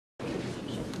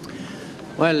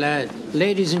Well,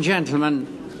 ladies and gentlemen,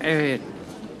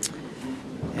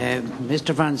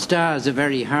 Mr. Van Sta is a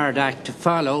very hard act to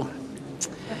follow.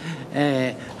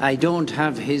 I don't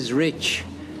have his rich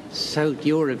South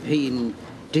European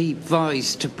deep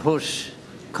voice to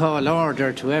call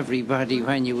order to everybody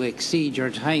when you exceed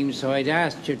your time, so I would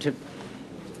ask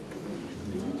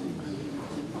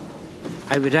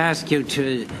you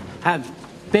to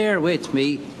bear with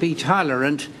me, be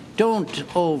tolerant, don't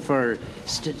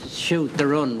overshoot the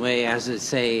runway, as I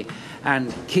say,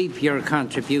 and keep your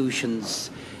contributions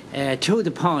to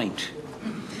the point.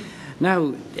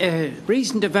 Now,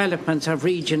 recent developments of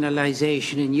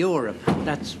regionalisation in Europe,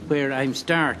 that's where I'm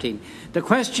starting. The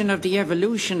question of the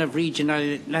evolution of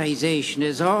regionalisation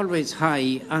is always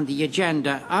high on the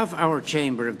agenda of our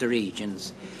Chamber of the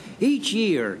Regions. Each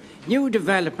year, new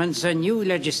developments and new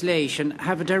legislation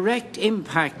have a direct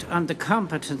impact on the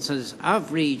competences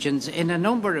of regions in a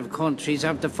number of countries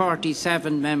of the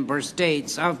 47 member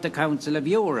states of the Council of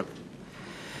Europe.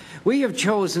 We have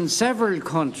chosen several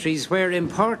countries where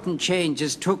important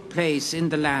changes took place in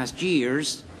the last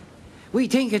years. We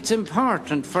think it's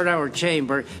important for our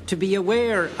Chamber to be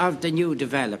aware of the new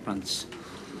developments.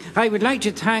 I would like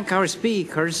to thank our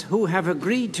speakers who have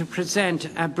agreed to present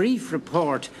a brief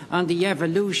report on the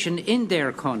evolution in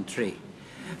their country.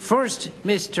 First,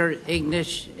 Mr.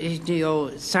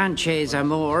 Ignacio SANCHEZ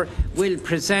AMOR will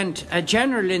present a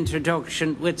general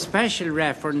introduction with special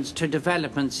reference to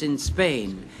developments in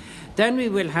Spain. Then we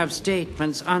will have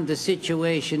statements on the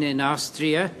situation in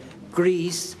Austria,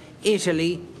 Greece,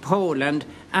 Italy, Poland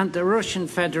and the Russian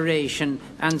Federation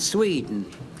and Sweden.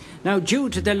 Now, due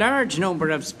to the large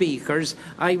number of speakers,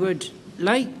 I would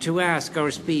like to ask our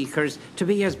speakers to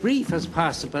be as brief as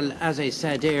possible, as I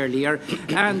said earlier,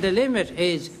 and the limit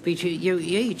is between you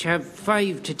each have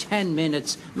 5 to 10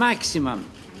 minutes maximum.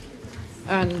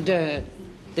 And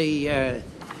the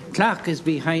clock is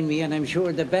behind me, and I'm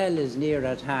sure the bell is near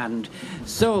at hand.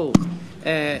 So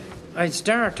I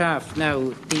start off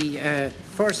now. The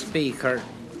first speaker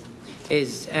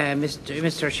is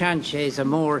Mr. SANCHEZ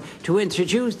AMOR to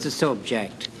introduce the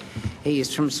subject. He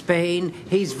is from Spain.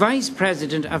 He's Vice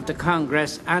President of the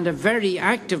Congress and a very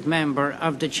active member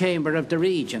of the Chamber of the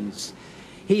Regions.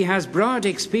 He has broad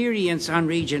experience on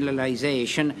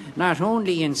regionalisation, not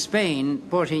only in Spain,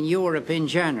 but in Europe in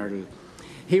general.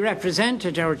 He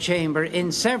represented our Chamber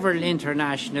in several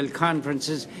international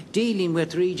conferences dealing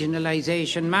with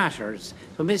regionalisation matters.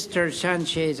 So, Mr.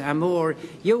 SANCHEZ AMOR,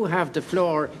 you have the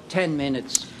floor. 10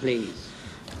 minutes, please.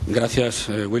 Gracias,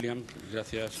 William.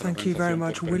 Thank you very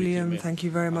much, William. Thank you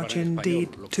very much indeed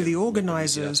to the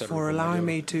organisers for allowing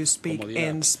me to speak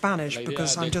in Spanish,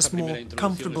 because I'm just more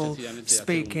comfortable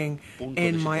speaking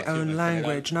in my own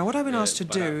language. Now, what I've been asked to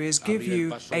do is give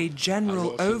you a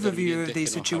general overview of the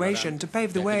situation to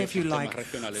pave the way, if you like,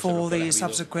 for the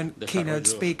subsequent keynote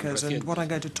speakers. And what I'm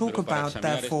going to talk about,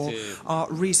 therefore, are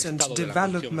recent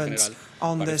developments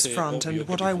on this front. And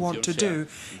what I want to do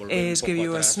is give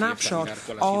you a snapshot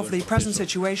of the present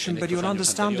situation, but you'll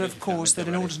understand, of course, that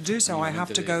in order to do so, I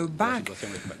have to go back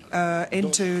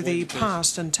into the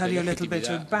past and tell you a little bit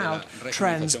about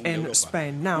trends in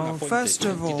Spain. Now, first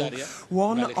of all,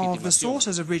 one of the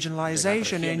sources of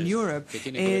regionalisation in Europe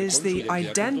is the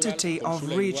identity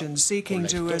of regions seeking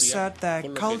to assert their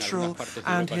cultural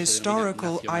and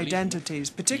historical identities,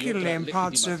 particularly in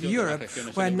parts of Europe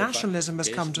where nationalism has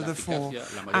come to the fore.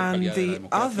 And the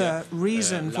other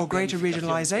reason for greater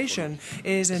regionalisation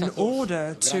is in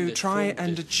order to try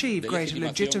and achieve greater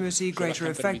legitimacy, greater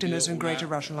effectiveness and greater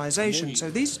rationalisation. So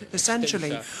these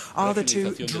essentially are the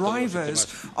two drivers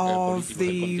of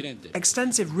the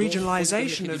extensive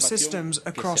regionalisation of systems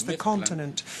across the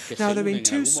continent. Now, there have been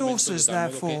two sources,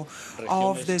 therefore,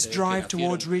 of this drive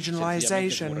towards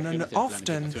regionalisation, and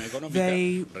often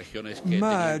they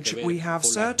merge. We have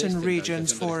certain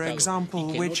regions, for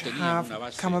example, which have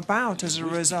come about as a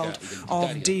result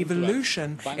of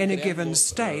devolution in a given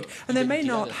state, and they may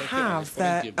not have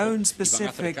their own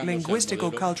specific linguistic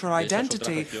or cultural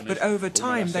identity, but over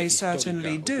time they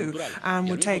certainly do, and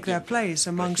would take their place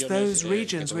amongst those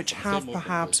regions which have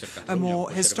perhaps a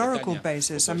more historical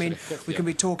basis. I mean, we can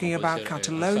be talking about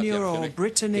Catalonia or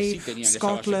Brittany,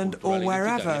 Scotland, or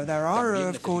wherever. There are,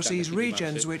 of course, these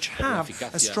regions which have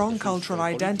a strong cultural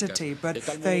identity, but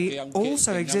they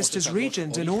also exist as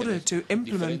regions in order to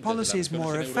implement policies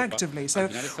more effectively. So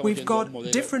we've got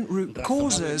different root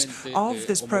causes of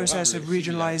this process of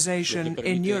regionalisation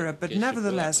in Europe, but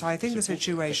nevertheless, I think the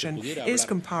situation is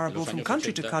comparable from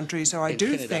country to country, so I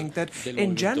do think that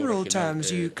in general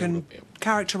terms you can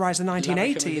characterize the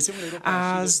 1980s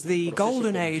as the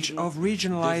golden age of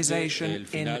regionalization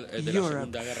in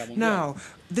Europe. Now,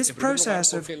 this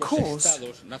process, of course,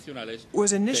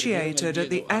 was initiated at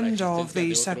the end of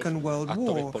the Second World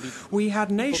War. We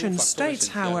had nation-states,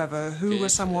 however, who were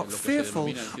somewhat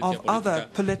fearful of other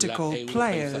political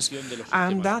players,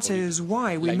 and that is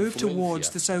why we moved towards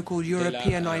the so-called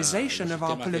Europeanization of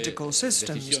our political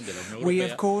systems. We,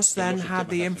 of course, then had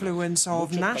the influence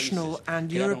of national and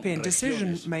European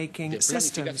decision-making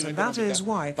systems, and that is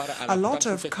why a lot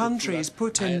of countries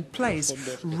put in place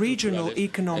regional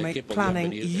economic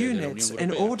planning units in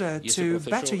order to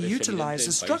better utilize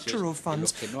the structural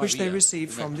funds which they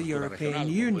receive from the European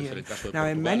Union. Now,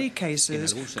 in many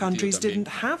cases, countries didn't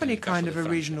have any kind of a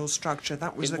regional structure.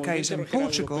 That was the case in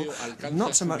Portugal,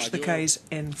 not so much the case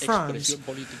in France.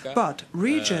 But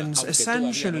regions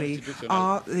essentially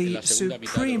are the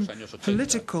supreme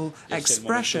political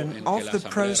expression of the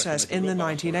process in the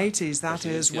 1980s. That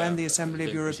is when the Assembly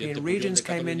of European Regions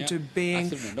came into being,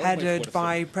 headed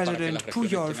by President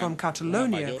Pujol from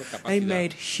Catalonia. They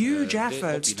made huge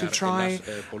efforts to try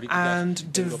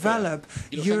and develop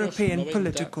European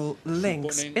political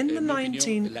links. In the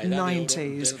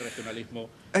 1990s,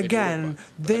 again,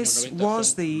 this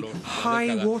was the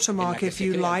high watermark, if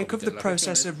you like, of the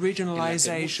process of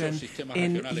regionalization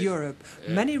in Europe.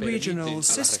 Many regional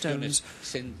systems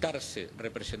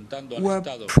were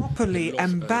properly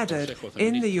embedded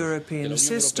in the European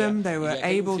system. They were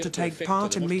able to take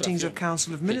part in meetings of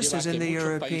Council of Ministers in the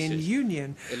European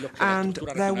Union, and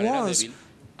there was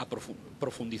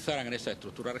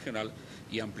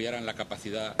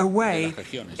a way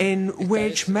in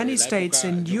which many states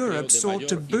in Europe sought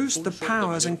to boost the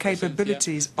powers and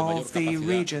capabilities of the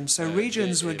regions. So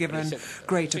regions were given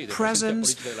greater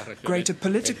presence, greater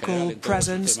political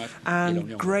presence,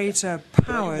 and greater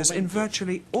powers in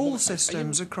virtually all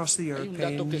systems across the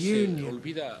European Union.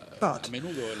 But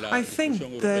I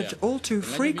think that all too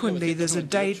frequently there's a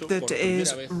date that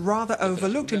is rather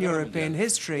overlooked in European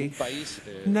history,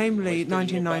 namely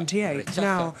 1998.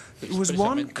 Now, it was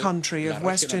one country of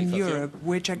Western Europe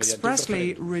which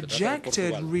expressly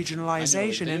rejected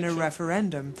regionalization in a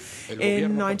referendum.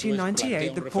 In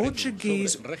 1998, the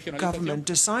Portuguese government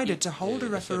decided to hold a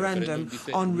referendum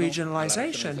on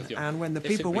regionalization, and when the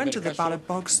people went to the ballot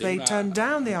box, they turned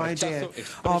down the idea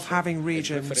of having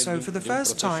regions. So for the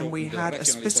first time, we had a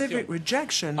specific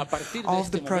rejection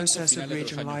of the process of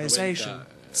regionalization.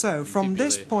 So, from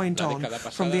this point on,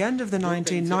 from the end of the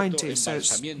 1990s, so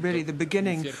it's really the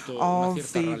beginning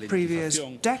of the previous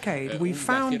decade, we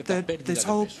found that this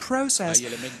whole process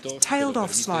tailed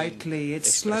off slightly, it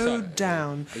slowed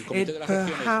down, it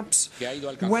perhaps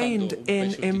waned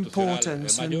in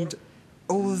importance, and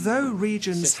although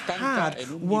regions had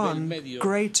won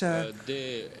greater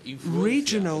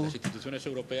regional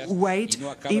weight,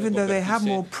 even though they have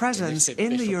more presence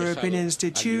in the European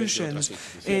institutions,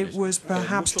 it was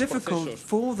perhaps difficult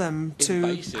for them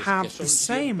to have the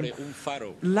same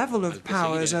level of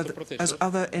powers as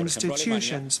other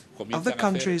institutions. Other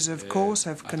countries, of course,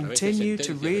 have continued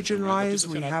to regionalize.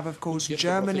 We have, of course,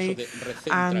 Germany,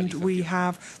 and we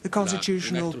have the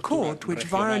Constitutional Court, which,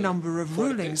 via a number of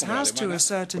rulings, has to a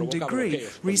certain degree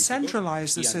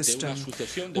re-centralized the system.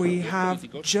 We have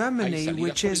Germany,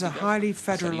 which is a highly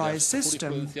federalized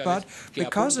system, but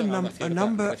because a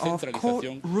number of court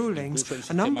rulings,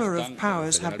 a number of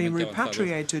powers have been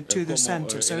repatriated to the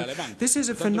center. So this is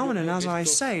a phenomenon, as I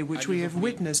say, which we have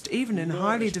witnessed even in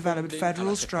highly developed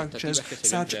federal structures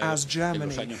such as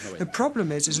Germany. The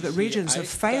problem is that regions have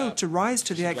failed to rise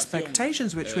to the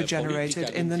expectations which were generated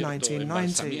in the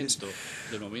 1990s.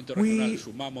 We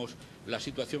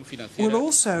will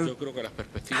also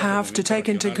have to take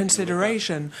into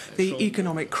consideration the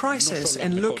economic crisis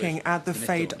in looking at the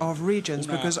fate of regions,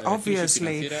 because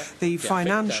obviously the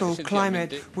financial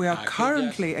climate we are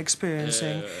currently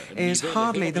experiencing is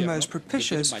hardly the most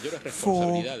propitious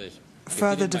for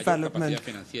further development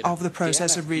of the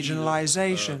process of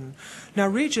regionalization. Now,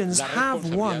 regions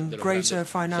have won greater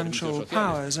financial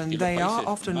powers, and they are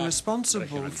often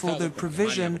responsible for the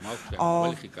provision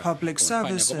of public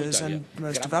services, and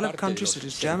most developed countries such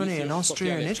as Germany and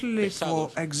Austria and Italy, for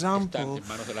example,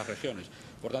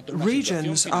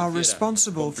 regions are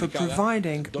responsible for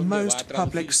providing most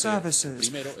public services.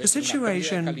 The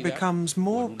situation becomes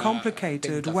more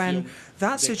complicated when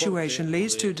that situation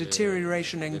leads to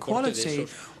deterioration in quality,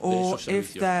 or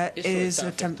if there is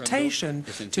a temptation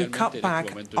to cut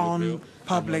back on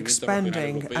public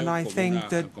spending, and I think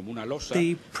that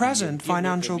the present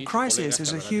financial crisis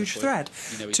is a huge threat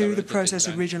to the process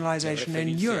of regionalisation in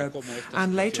Europe.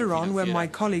 And later on, when my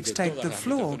colleagues take the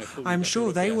floor, I'm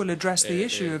sure they will address the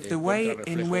issue of the way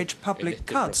in which public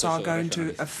cuts are going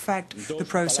to affect the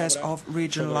process of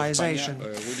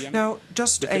regionalisation. Now,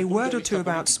 just a word or two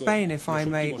about Spain, if I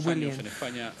may, William.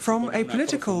 From a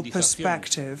political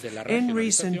perspective, in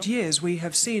recent years we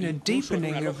have seen a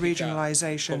deepening of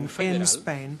regionalisation in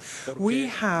Spain. We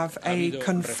have a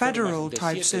confederal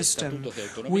type system.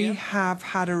 We have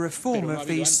had a reform of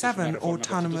the 7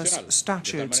 autonomous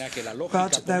statutes,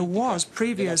 but there was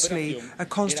previously a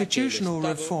constitutional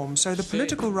reform. So the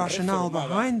political rationale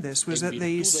behind this was that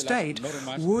the state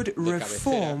would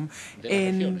reform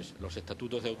in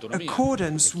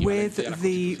accordance with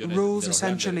the rules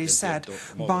essentially set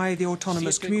by the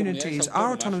autonomous communities.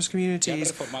 Our autonomous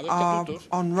communities are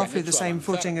on roughly the same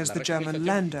footing as the German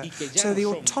Länder. So the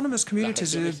autonomous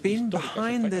communities have been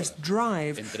behind this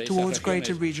drive towards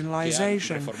greater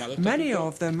regionalisation. Many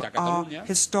of them are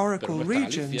historical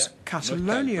regions.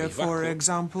 Catalonia, for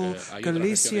example,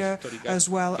 Galicia, as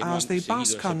well as the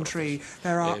Basque Country.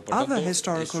 There are other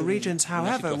historical regions,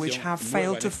 however, which have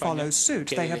failed to follow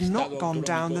suit. They have not gone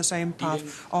down the same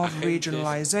path of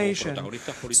regionalisation.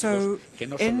 So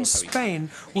in Spain,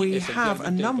 we have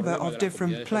a number of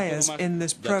different players in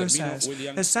this process.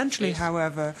 Essentially,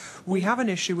 however, we have an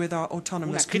issue with our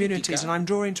autonomous communities, and I'm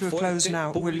drawing to a close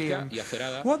now, William.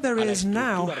 What there is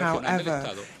now, however,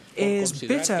 is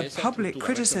bitter public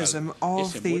criticism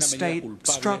of the state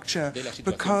structure,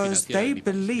 because they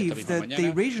believe that the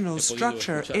regional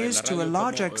structure is to a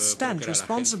large extent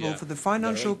responsible for the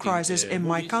financial crisis in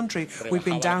my country. We've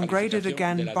been downgraded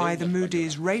again by the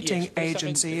Moody's rating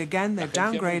agency. Again, they've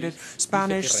downgraded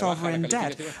Spanish sovereign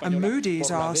debt. And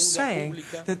Moody's are saying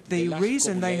that the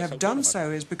reason they have done so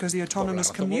is because the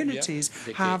autonomous communities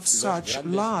have such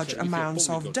large amounts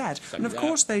of debt. And of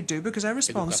course they do, because they're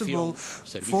responsible,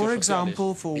 for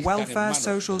example, for welfare,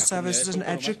 social services and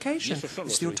education.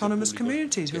 It's the autonomous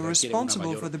communities who are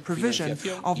responsible for the provision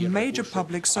of major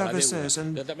public services,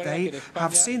 and they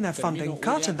have seen their funding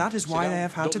cut, and that is why they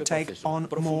have had to take on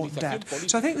more debt.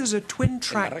 So I think there's a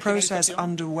twin-track process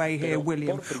underway here,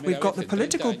 William. We've got the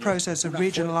political process of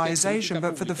regionalisation,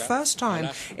 but for the first time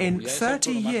in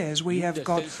 30 years we have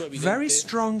got very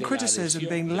strong criticism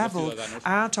being levelled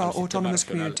at our autonomous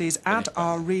communities, at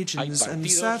our regions, and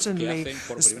certainly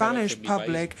the Spanish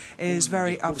public is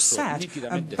very upset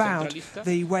about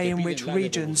the way in which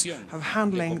regions are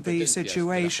handling the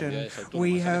situation.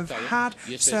 We have had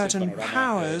certain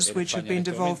powers which have been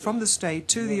devolved from the state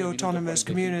to the autonomous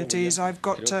communities. I've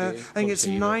got, I think it's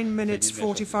 9 minutes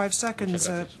 45 seconds.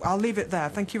 I'll leave it there.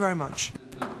 Thank you very much.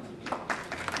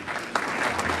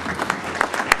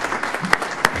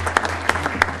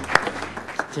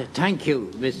 Thank you,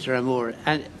 Mr. Amor.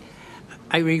 And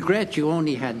I regret you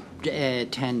only had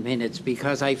 10 minutes,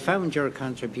 because I found your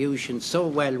contribution so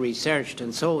well researched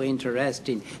and so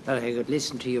interesting that I could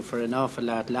listen to you for an awful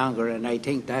lot longer, and I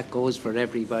think that goes for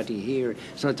everybody here.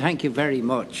 So thank you very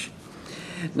much.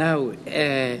 Now,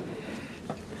 I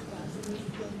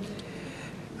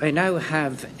now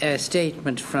have a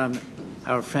statement from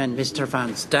our friend Mr.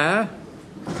 van STAA,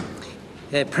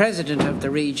 President of the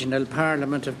Regional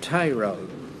Parliament of Tyrol.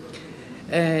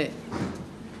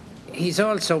 He's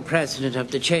also President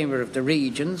of the Chamber of the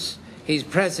Regions. He's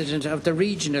President of the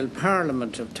Regional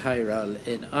Parliament of Tyrol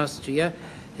in Austria,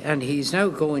 and he's now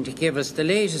going to give us the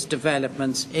latest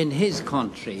developments in his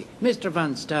country. Mr.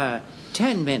 van STAA,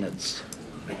 10 minutes.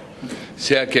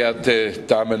 Sehr geehrte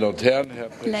Damen und Herren, Herr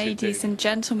Präsident. Ladies and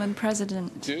gentlemen,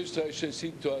 President.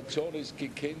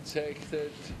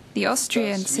 The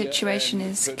Austrian situation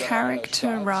is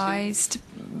characterized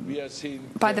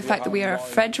by the fact that we are a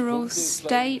federal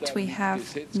state. We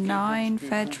have 9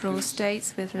 federal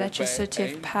states with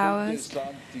legislative powers,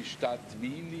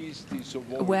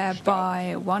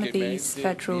 whereby one of these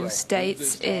federal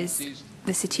states is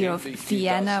the city of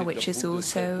Vienna, which is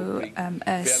also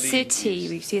a city.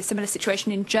 We see a similar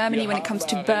situation in Germany when it comes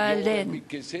to Berlin.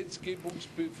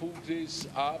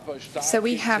 So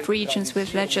we have regions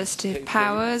with legislative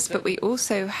powers, but we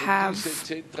also have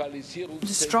a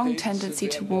strong tendency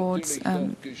towards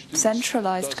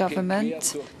centralized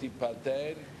government.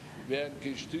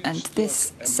 And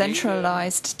this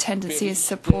centralized tendency is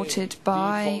supported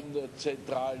by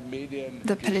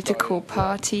the political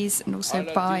parties and also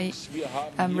by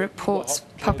reports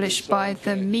published by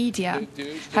the media.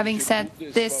 Having said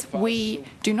this, we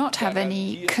do not have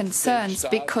any concerns,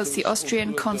 because the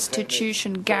Austrian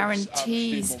constitution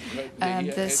guarantees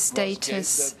the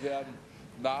status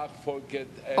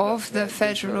of the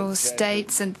federal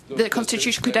states, and the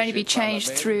constitution could only be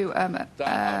changed through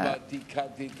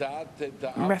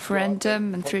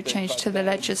referendum and through change to the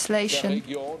legislation.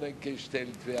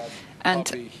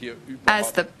 And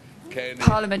as the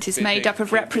Parliament is made up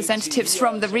of representatives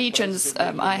from the regions,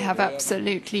 I have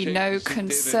absolutely no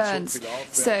concerns.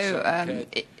 So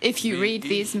if you read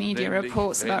these media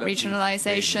reports about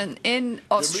regionalisation in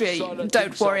Austria,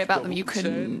 don't worry about them. You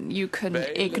can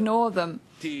ignore them.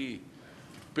 And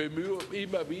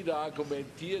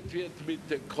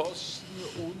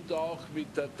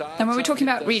when we're talking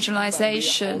about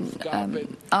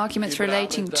regionalisation, arguments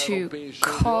relating to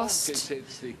cost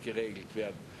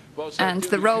and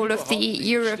the role of the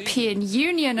European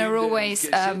Union are always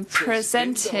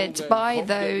presented by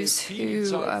those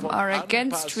who are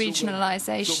against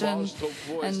regionalisation,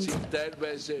 and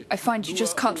I find you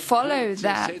just can't follow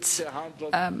that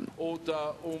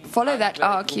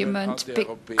argument,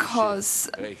 because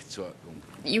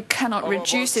you cannot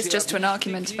reduce this just to an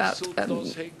argument about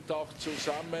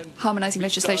harmonising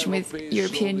legislation with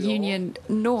European Union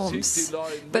norms.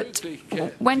 But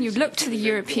when you look to the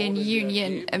European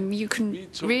Union, you can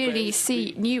really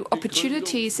see new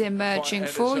opportunities emerging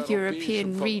for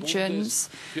European regions.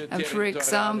 For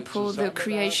example, the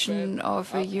creation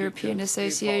of a European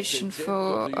Association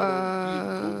for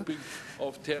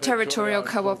territorial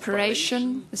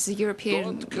cooperation. This is a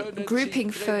European grouping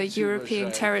for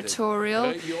European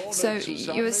territorial. So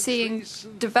you are seeing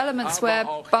developments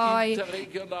whereby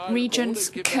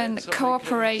regions can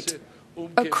cooperate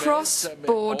across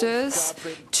borders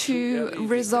to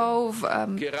resolve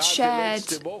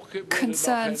shared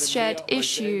concerns, shared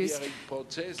issues.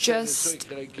 Just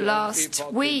last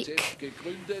week,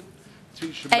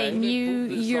 a new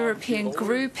European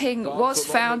grouping was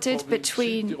founded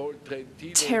between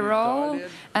Tyrol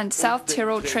and South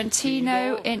Tyrol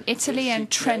Trentino in Italy,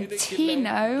 and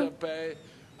Trentino,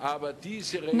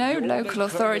 no local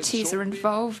authorities are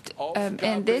involved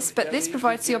in this, but this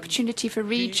provides the opportunity for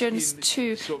regions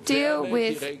to deal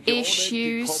with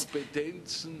issues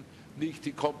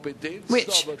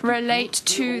which relate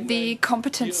to the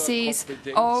competencies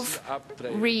of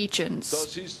regions.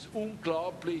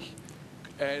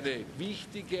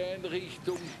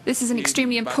 This is an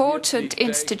extremely important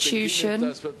institution.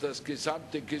 No,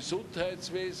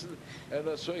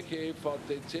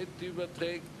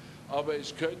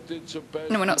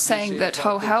 we're not saying that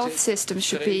whole health systems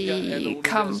should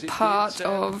become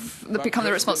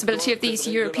the responsibility of these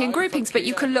European groupings, but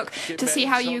you can look to see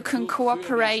how you can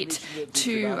cooperate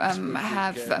to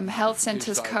have health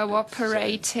centres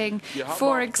cooperating,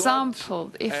 for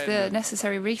example, if the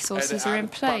necessary resources are in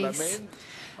place.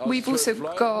 We've also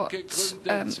got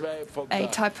a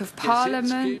type of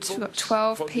parliament. We've got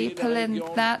 12 people in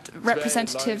that,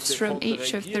 representatives from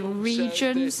each of the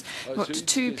regions. We've got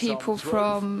 2 people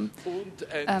from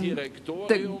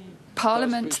the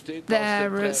parliament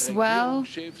there as well.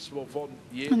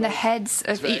 And the heads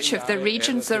of each of the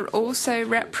regions are also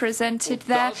represented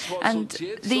there, and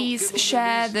these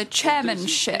share the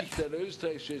chairmanship.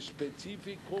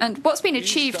 And what's been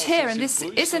achieved here, and this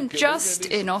isn't just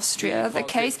in Austria the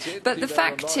case, but the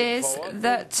fact is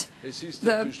that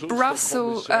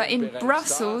in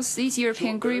Brussels, these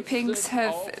European groupings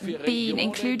have been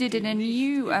included in a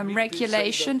new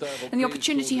regulation, and the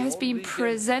opportunity has been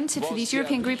presented for these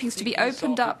European groupings to be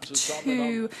opened up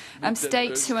to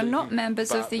states who are not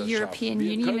members of the European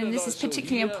Union, and this is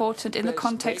particularly important in the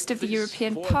context of the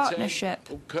European partnership.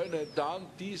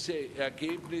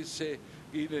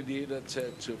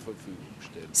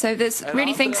 So there's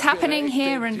really things happening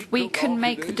here, and we can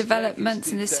make the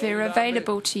developments in this sphere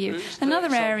available to you.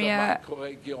 Another area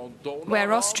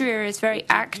where Austria is very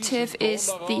active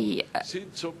is the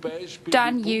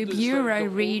Danube-Euro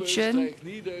region.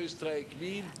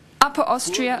 Upper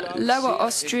Austria, Lower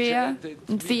Austria,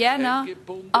 and Vienna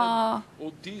are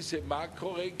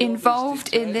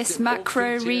involved in this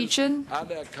macro region.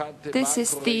 This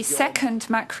is the second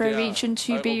macro region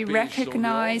to be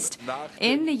recognized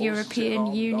in the European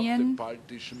Union,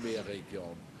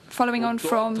 following on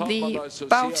from the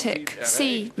Baltic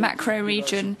Sea macro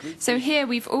region. So here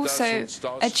we've also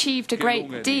achieved a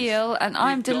great deal, and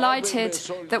I'm delighted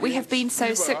that we have been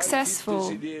so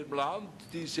successful.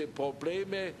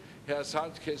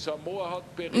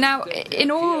 Now, in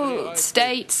all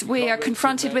states, we are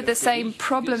confronted with the same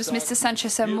problems. Mr.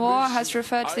 Sanchez Amor has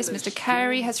referred to this, Mr.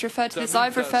 Carey has referred to this,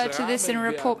 I've referred to this in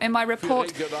my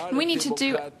report. And we need to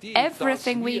do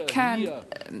everything we can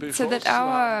so that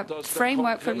our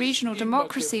framework for regional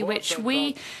democracy, which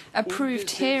we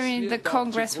approved here in the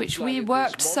Congress, which we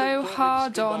worked so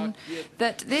hard on,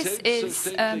 that this is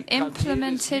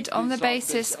implemented on the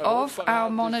basis of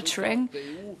our monitoring.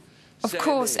 Of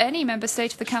course, any member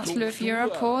state of the Council of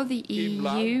Europe or the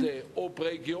EU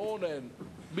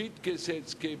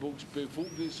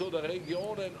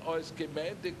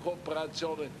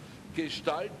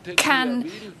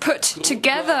can put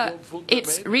together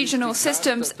its regional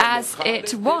systems as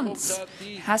it wants.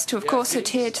 It has to, of course,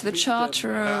 adhere to the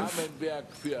Charter of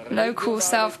Local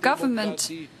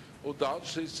Self-Government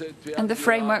and the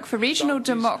framework for regional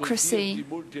democracy.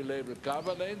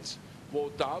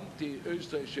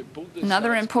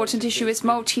 Another important issue is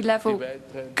multi-level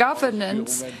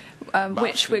governance,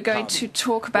 which we're going to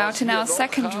talk about in our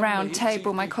second round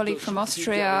table. My colleague from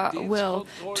Austria will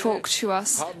talk to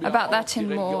us about that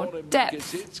in more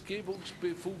depth.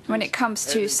 When it comes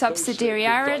to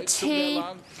subsidiarity,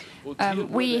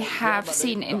 we have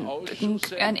seen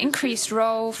an increased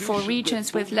role for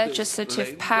regions with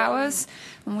legislative powers.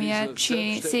 And we are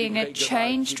seeing a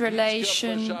changed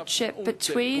relationship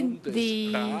between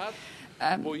the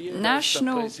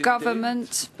national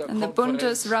government and the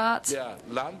Bundesrat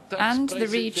and the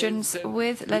regions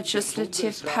with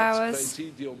legislative powers.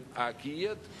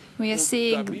 We are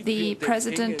seeing the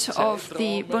president of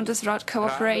the Bundesrat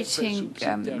cooperating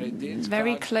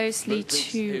very closely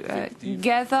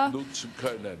together.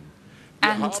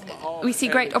 And we see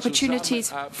great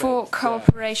opportunities for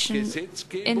cooperation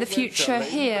in the future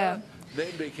here.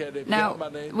 Now,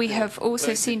 we have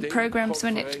also seen programs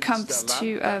when it comes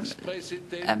to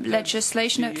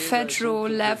legislation at federal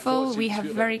level. We have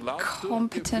very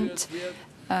competent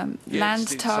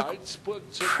Landtag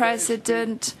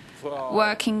president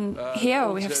working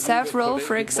here. We have several,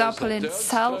 for example, in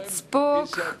Salzburg.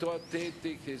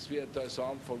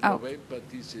 Our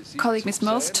colleague Ms.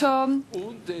 Milstorm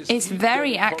is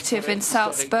very active in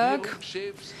Salzburg.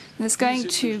 There's going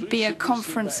to be a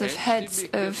conference of heads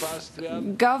of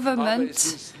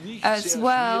government as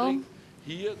well.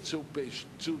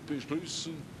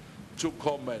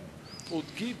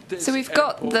 So we've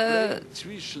got the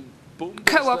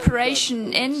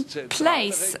cooperation in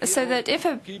place so that if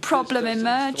a problem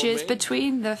emerges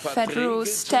between the federal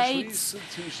states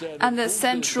and the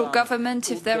central government,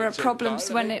 if there are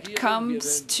problems when it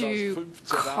comes to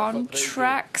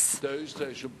contracts,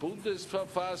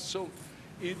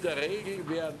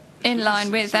 in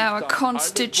line with our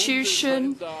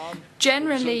constitution,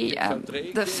 generally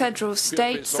the federal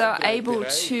states are able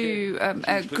to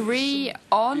agree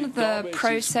on the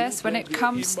process when it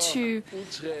comes to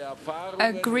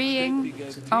agreeing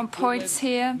on points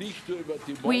here.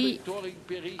 We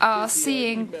are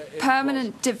seeing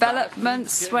permanent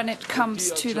developments when it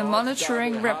comes to the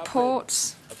monitoring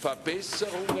reports.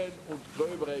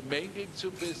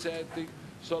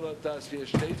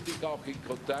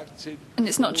 And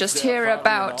it's not just here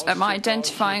about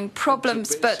identifying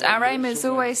problems, but our aim is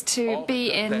always to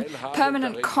be in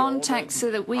permanent contact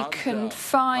so that we can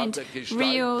find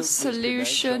real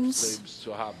solutions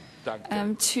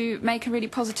to make a really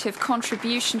positive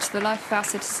contribution to the life of our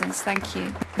citizens. Thank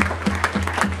you.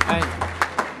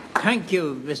 Thank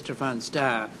you, Mr. van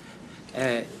Staal.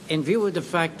 In view of the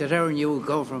fact that our new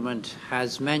government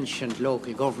has mentioned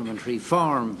local government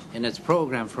reform in its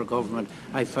programme for government,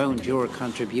 I found your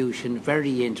contribution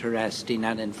very interesting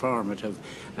and informative,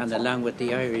 and along with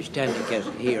the Irish delegate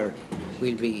here,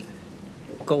 we'll be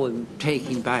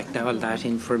taking back all that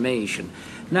information.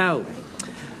 Now,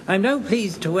 I'm now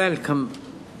pleased to welcome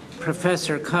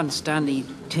Professor Kostantinos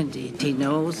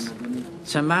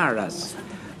TSIMARAS,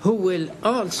 who will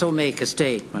also make a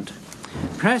statement.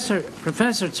 Professor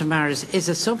TSIMARAS is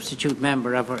a substitute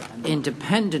member of an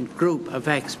independent group of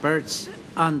experts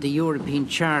on the European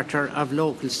Charter of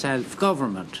Local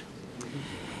Self-Government.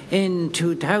 In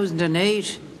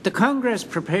 2008, the Congress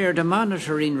prepared a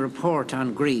monitoring report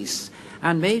on Greece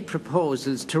and made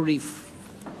proposals to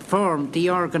reform the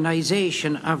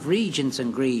organisation of regions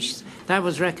in Greece. That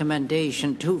was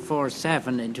recommendation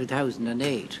 247 in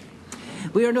 2008.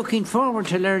 We are looking forward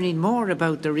to learning more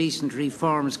about the recent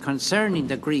reforms concerning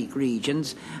the Greek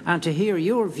regions and to hear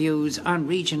your views on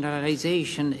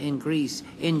regionalisation in Greece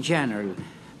in general.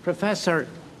 Professor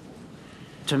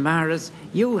TSIMARAS,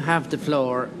 you have the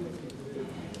floor.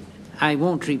 I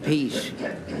won't repeat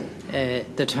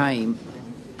the time,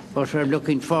 but we're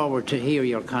looking forward to hear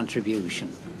your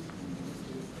contribution.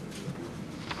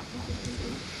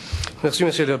 Merci,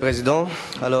 Monsieur le Président.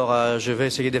 Alors, je vais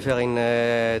essayer de faire une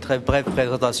très brève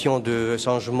présentation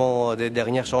des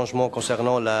derniers changements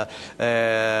concernant la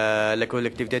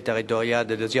collectivité territoriale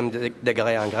de deuxième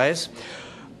degré en Grèce.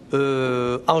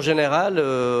 En général,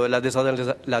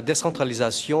 la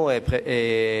décentralisation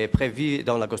est prévue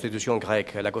dans la Constitution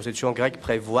grecque. La Constitution grecque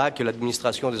prévoit que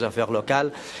l'administration des affaires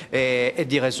locales est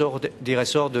du ressort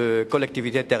de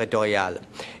collectivité territoriale.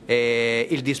 Et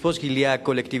il dispose qu'il y a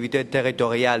collectivité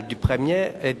territoriale du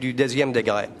premier et du deuxième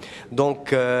degré.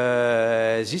 Donc,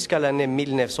 jusqu'à l'année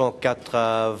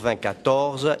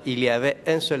 1994, il y avait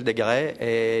un seul degré,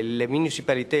 et les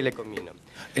municipalités et les communes.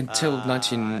 Until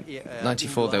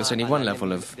 1994, there was only one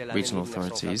level of regional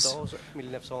authorities.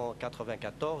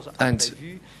 And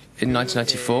in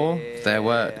 1994, there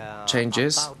were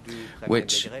changes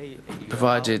which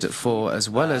provided for, as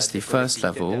well as the first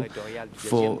level,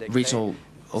 for regional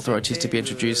authorities to be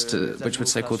introduced, which would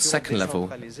say called second level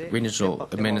regional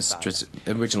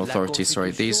authorities.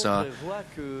 Sorry, these are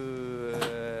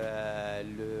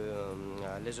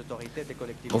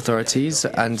authorities,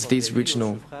 and these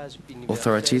regional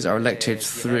authorities are elected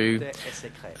through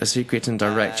a secret and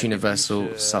direct universal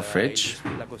suffrage.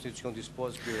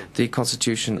 The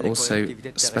Constitution also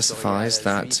specifies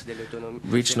that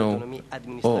regional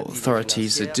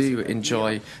authorities do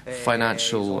enjoy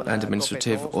financial and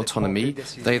administrative autonomy.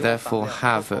 They therefore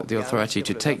have the authority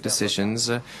to take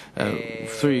decisions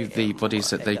through the bodies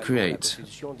that they create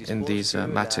in these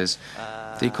matters.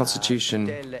 The Constitution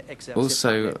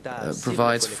also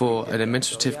provides for an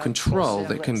administrative control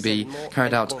that can be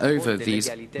carried out over these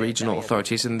regional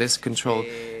authorities, and this control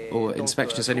or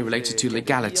inspection is only related to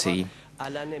legality.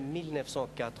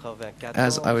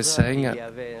 As I was saying,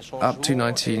 up to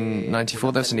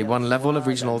 1994, there was only one level of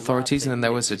regional authorities, and then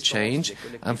there was a change.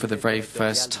 And for the very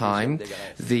first time,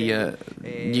 the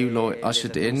new law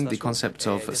ushered in the concept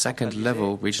of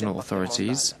second-level regional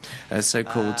authorities,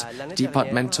 so-called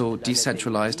departmental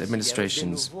decentralized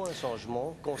administrations.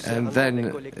 And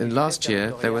then, last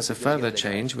year, there was a further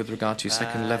change with regard to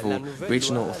second-level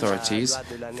regional authorities.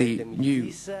 The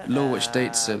new law, which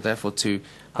dates, therefore,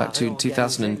 back to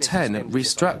 2010,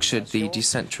 restructured the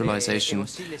decentralization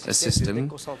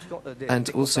system and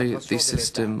also the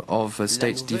system of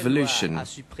state devolution.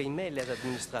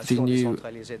 The new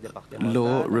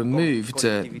law removed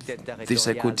the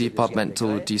so-called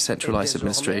departmental decentralized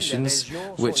administrations,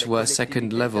 which were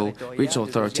second-level regional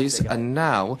authorities, and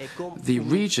now the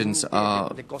regions are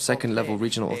second-level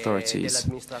regional authorities.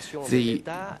 The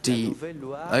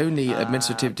only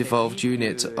administrative devolved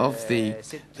unit of the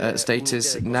state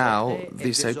is now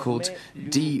the so-called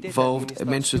devolved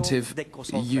administrative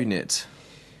unit.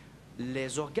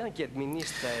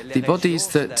 The bodies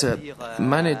that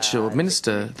manage or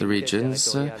administer the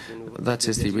regions, that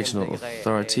is the regional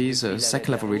authorities,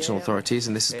 second-level regional authorities,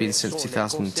 and this has been since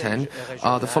 2010,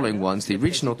 are the following ones: the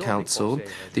Regional Council,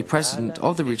 the President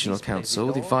of the Regional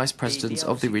Council, the Vice Presidents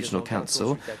of the Regional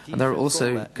Council, and there are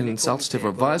also consultative or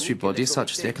advisory bodies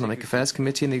such as the Economic Affairs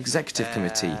Committee and the Executive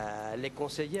Committee.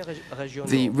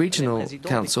 The Regional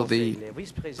Council, the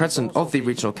President of the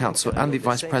Regional Council and the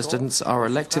Vice Presidents are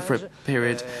elected for a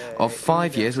period of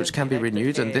 5 years, which can be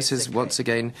renewed, and this is once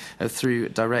again through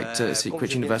direct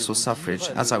secret universal suffrage.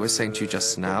 As I was saying to you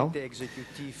just now,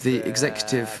 the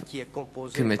Executive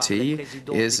Committee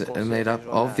is made up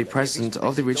of the President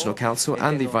of the Regional Council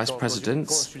and the Vice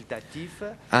Presidents,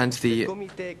 and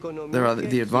there are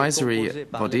the advisory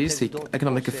bodies, the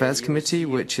Economic Affairs Committee,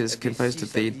 which is composed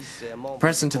of the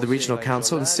President of the Regional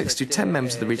Council and 6 to 10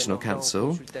 members of the Regional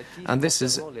Council, and this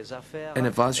is an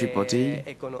advisory body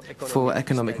for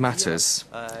economic matters.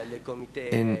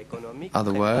 In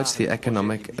other words, the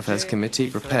Economic Affairs Committee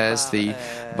prepares the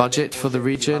budget for the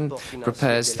region,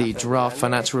 prepares the draft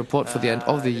financial report for the end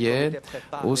of the year,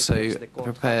 also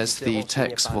prepares the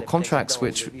text for contracts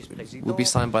which will be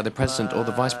signed by the President or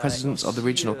the Vice Presidents of the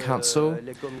Regional Council,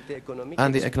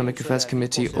 and the Economic Affairs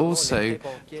Committee also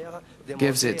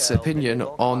gives its opinion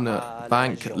on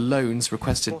bank loans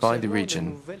requested by the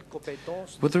region.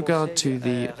 With regard to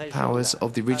the powers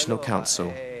of the Regional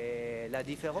Council,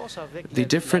 the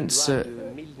difference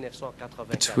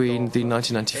between the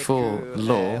 1994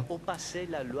 law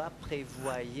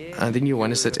and the new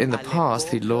one is that in the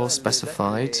past the law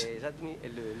specified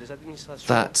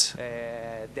that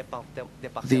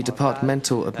the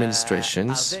departmental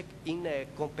administrations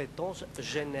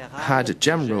had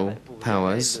general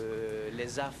powers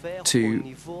to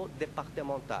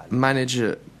manage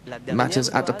matters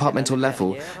at departmental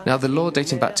level. Now, the law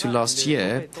dating back to last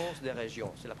year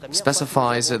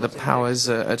specifies the powers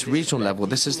at regional level.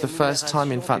 This is the first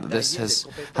time, in fact, that this has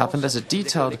happened. There's a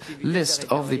detailed list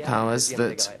of the powers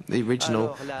that the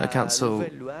regional council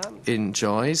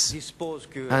enjoys,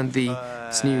 and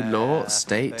this new law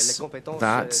states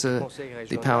that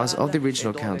the powers of the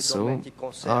regional council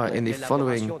are in the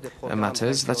following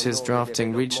matters, that is,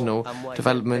 drafting regional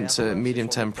development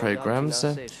medium-term programs.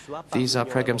 These are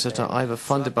programs that are either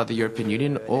funded by the European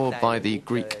Union or by the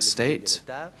Greek state.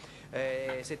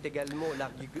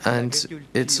 And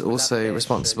it's also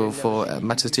responsible for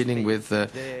matters dealing with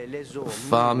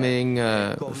farming,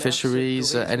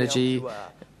 fisheries, energy,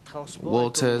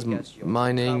 waters,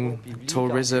 mining,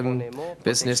 tourism,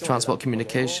 business, transport,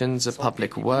 communications,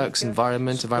 public works,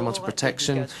 environment, environmental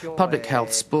protection, public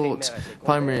health, sport,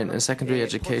 primary and secondary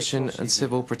education, and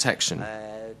civil protection.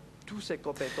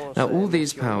 Now, all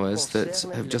these powers that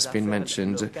have just been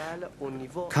mentioned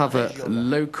cover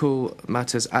local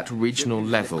matters at regional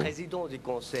level.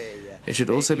 It should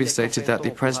also be stated that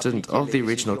the President of the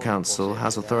Regional Council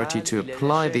has authority to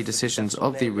apply the decisions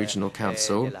of the Regional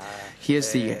Council. He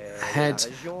is the head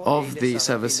of the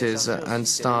services and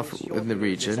staff in the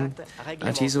region,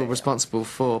 and he's all responsible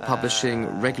for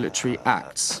publishing regulatory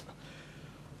acts.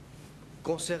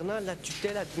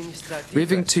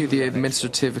 Moving to the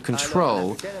administrative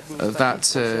control that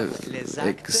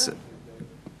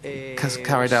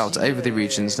carried out over the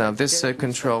regions. Now, this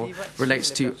control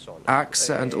relates to acts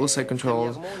and also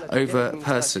control over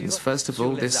persons. First of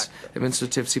all, this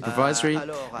administrative supervisory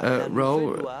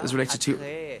role is related to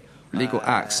legal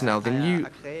acts. Now, the new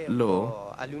law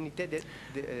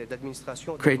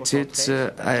created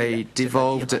a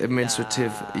devolved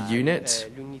administrative unit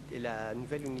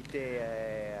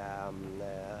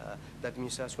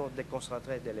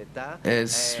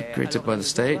is created by the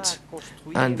state,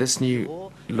 and this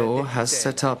new law has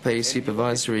set up a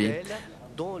supervisory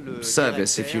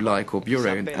service, if you like, or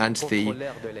bureau, and the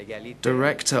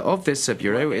director of this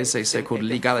bureau is a so-called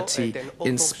legality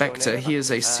inspector. He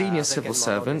is a senior civil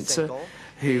servant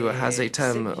who has a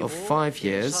term of 5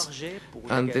 years,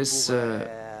 and this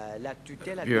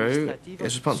bureau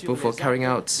is responsible for carrying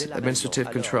out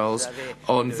administrative controls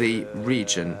on the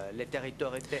region.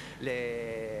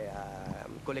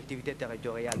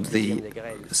 The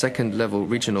second-level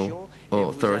regional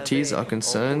authorities are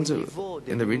concerned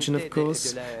in the region, of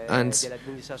course, and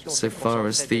so far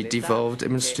as the devolved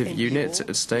administrative unit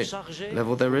at state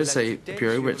level, there is a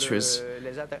bureau which is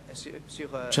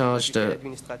charged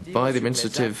by the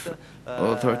administrative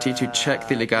authority to check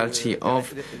the legality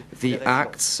of the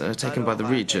acts taken by the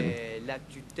region.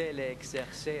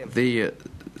 The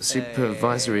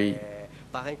supervisory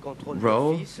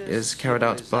role is carried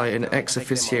out by an ex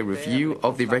officio review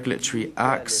of the regulatory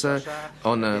acts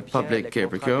on public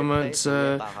procurement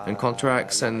and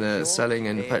contracts and the selling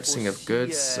and purchasing of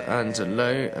goods and the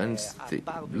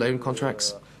loan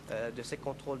contracts.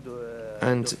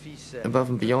 And above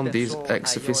and beyond these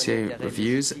ex officio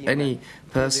reviews, any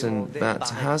person that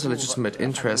has a legitimate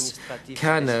interest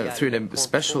can, through a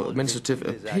special administrative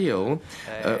appeal,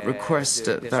 request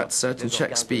that certain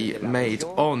checks be made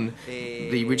on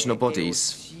the regional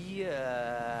bodies.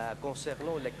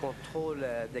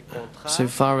 So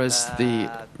far as the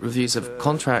reviews of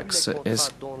contracts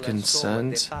is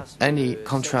concerned, any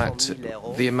contract,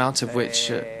 the amount of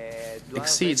which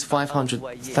exceeds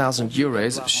 500,000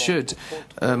 euros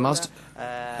must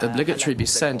obligatorily be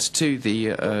sent to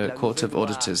the Court of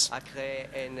Auditors.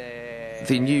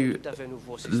 The new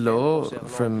law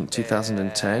from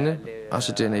 2010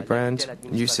 ushered in a brand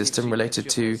new system related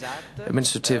to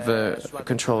administrative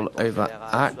control over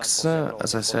acts,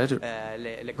 as I said,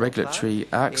 regulatory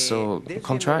acts or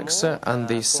contracts, and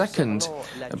the second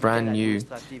brand new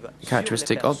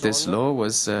characteristic of this law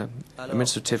was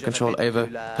administrative control over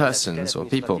persons or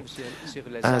people.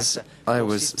 As I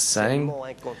was saying,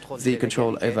 the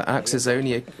control over acts is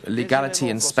only a legality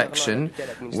inspection,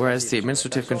 whereas the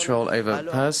administrative control over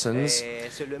persons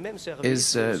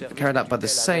is carried out by the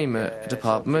same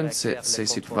department. It's a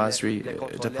supervisory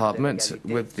department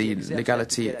with the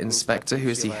legality inspector, who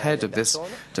is the head of this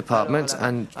department,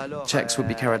 and checks will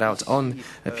be carried out on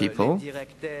people.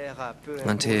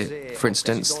 And here, for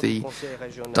instance, the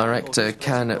director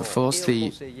can force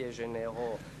the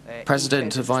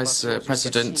president, vice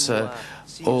president,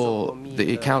 or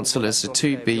the councillors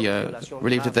to be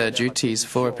relieved of their duties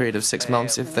for a period of 6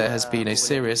 months if there has been a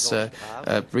serious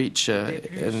breach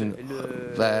in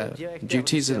their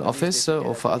duties in office,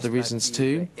 or for other reasons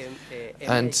too.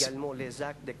 And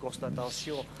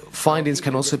findings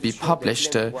can also be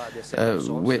published,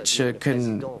 which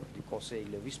can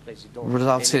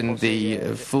result in the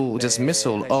full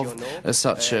dismissal of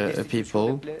such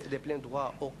people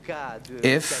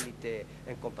if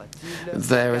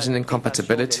there is an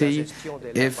incompatibility,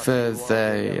 if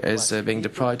there is being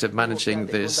deprived of managing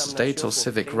the state or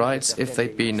civic rights, if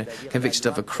they've been convicted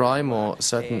of a crime or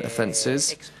certain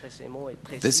offences.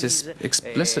 This is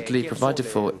explicitly provided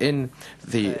for in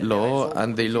the law,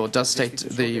 and the law does state,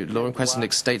 the law in question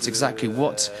states exactly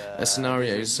what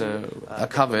scenarios are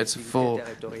covered for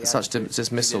such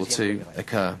dismissal to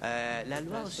occur.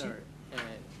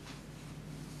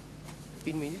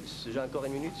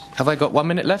 Have I got 1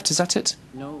 minute left? Is that it?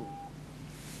 No.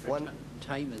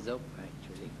 Time is up,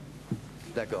 actually.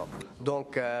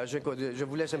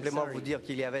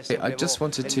 I just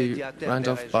wanted to round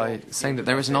off by saying that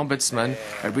there is an ombudsman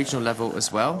at regional level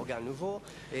as well,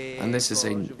 and this is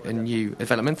a new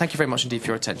development. Thank you very much indeed for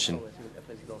your attention.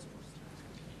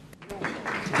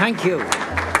 Thank you.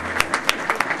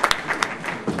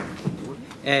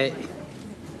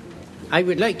 I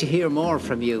would like to hear more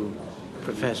from you,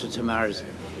 Professor SANCHEZ.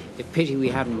 It's a pity we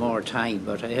haven't more time,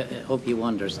 but I hope you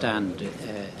understand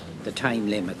the time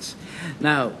limits.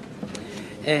 Now,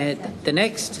 the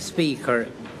next speaker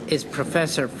is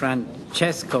Professor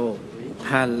Francesco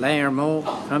Palermo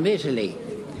from Italy.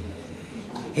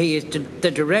 He is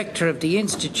the director of the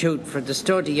Institute for the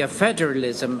Study of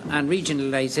Federalism and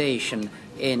Regionalisation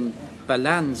in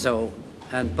Bolzano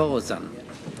and Bolzano.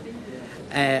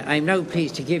 I'm now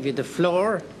pleased to give you the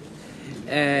floor,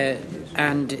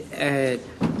 and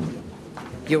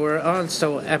you are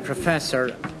also a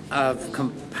professor of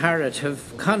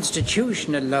comparative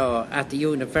constitutional law at the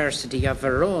University of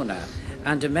Verona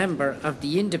and a member of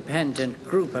the independent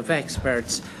group of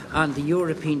experts on the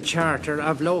European Charter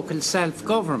of Local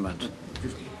Self-Government.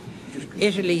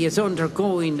 Italy is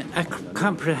undergoing a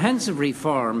comprehensive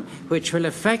reform which will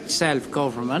affect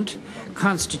self-government.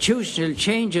 Constitutional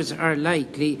changes are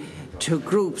likely to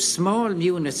group small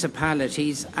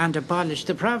municipalities and abolish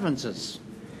the provinces.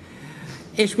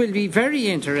 It will be very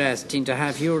interesting to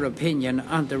have your opinion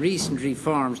on the recent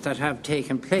reforms that have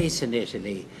taken place in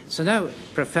Italy. So now,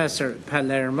 Professor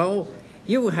Palermo,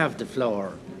 you have the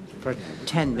floor for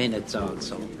 10 minutes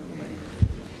also.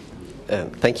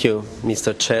 Thank you,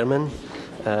 Mr. Chairman.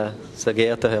 Sehr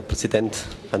geehrter Herr Präsident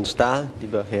van Staal,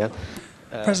 lieber Herr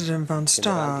President van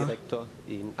Staal,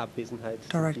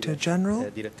 Director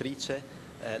General,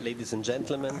 ladies and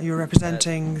gentlemen, you're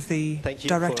representing the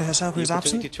director herself, who is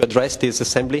absent. To address this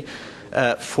assembly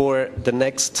for the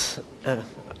next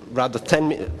rather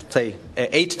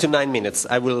 8 to 9 minutes,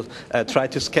 I will try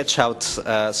to sketch out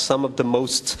some of the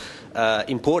most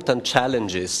important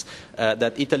challenges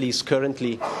that Italy is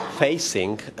currently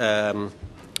facing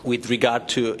with regard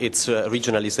to its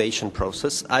regionalization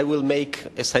process. I will make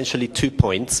essentially 2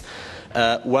 points.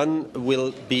 One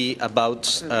will be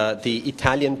about the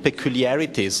Italian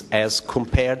peculiarities as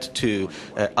compared to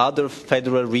other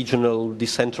federal, regional,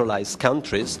 decentralized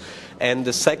countries. And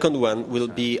the second one will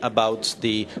be about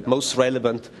the most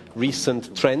relevant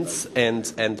recent trends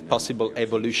and possible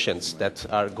evolutions that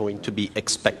are going to be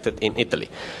expected in Italy.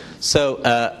 So,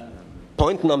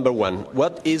 point number one,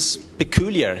 what is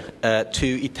peculiar to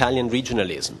Italian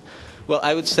regionalism? Well,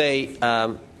 I would say,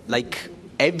 like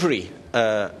every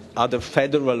other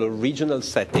federal or regional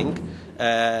setting,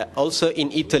 also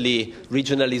in Italy,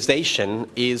 regionalization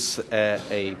is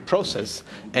a process,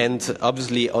 and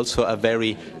obviously also a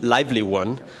very lively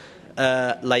one.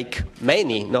 Like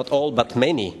many, not all, but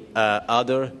many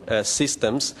other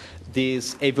systems,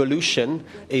 this evolution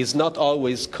is not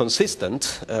always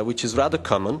consistent, which is rather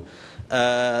common.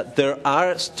 There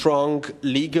are strong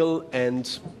legal and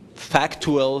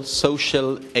factual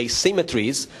social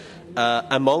asymmetries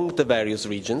among the various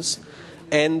regions,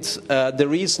 and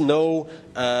there is no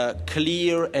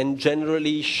clear and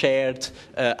generally shared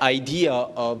idea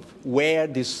of where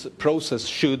this process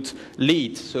should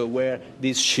lead, so where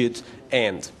this should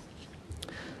end.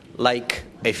 Like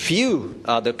a few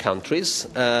other countries,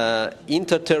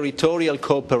 interterritorial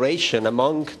cooperation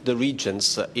among the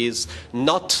regions is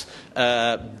not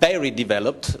very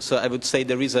developed, so I would say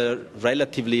there is a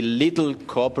relatively little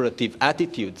cooperative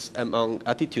attitude among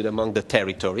the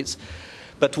territories.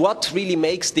 But what really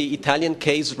makes the Italian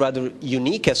case rather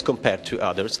unique as compared to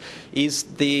others is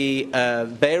the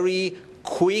very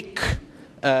quick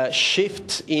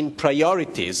shift in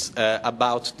priorities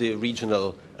about the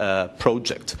regional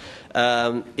project.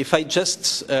 If I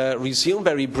just resume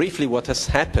very briefly what has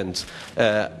happened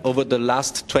over the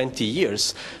last 20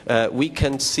 years, we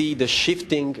can see the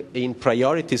shifting in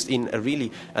priorities in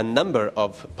really a number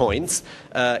of points.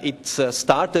 It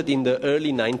started in the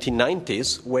early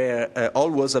 1990s, where all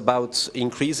was about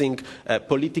increasing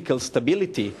political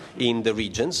stability in the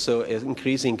regions, so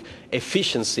increasing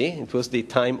efficiency. It was the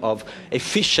time of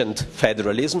efficient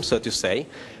federalism, so to say.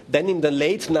 Then in the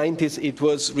late 90s, it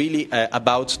was really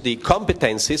about the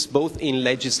competencies, both in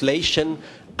legislation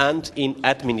and in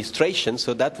administration.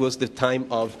 So that was the time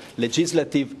of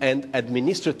legislative and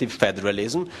administrative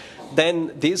federalism.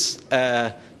 Then this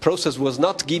process was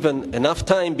not given enough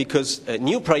time because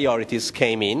new priorities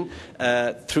came in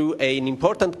through an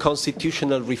important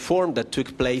constitutional reform that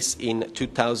took place in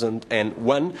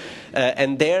 2001.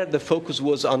 And there the focus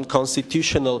was on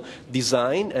constitutional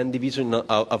design and division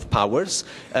of powers.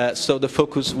 So the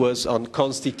focus was on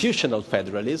constitutional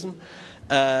federalism.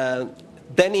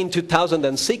 Then in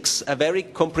 2006, a very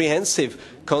comprehensive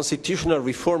constitutional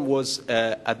reform was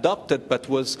adopted, but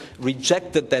was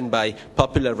rejected then by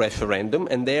popular referendum.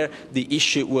 And there the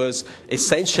issue was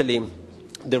essentially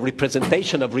the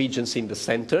representation of regions in the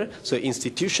center, so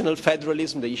institutional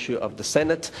federalism, the issue of the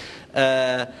Senate.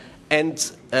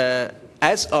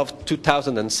 As of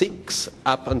 2006,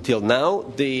 up until now,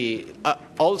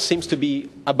 all seems to be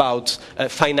about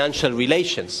financial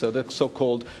relations, so the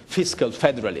so-called fiscal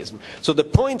federalism. So the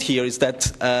point here is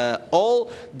that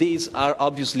all these are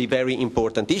obviously very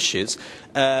important issues,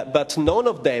 but none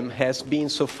of them has been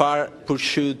so far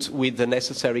pursued with the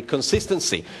necessary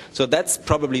consistency. So that's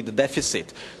probably the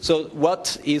deficit. So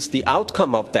what is the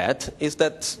outcome of that is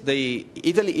that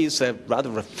Italy is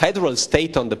rather a federal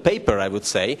state on the paper, I would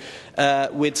say,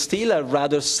 with still a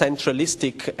rather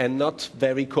centralistic and not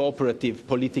very cooperative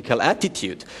political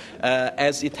attitude.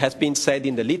 As it has been said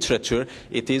in the literature,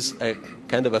 it is a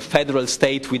kind of a federal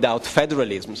state without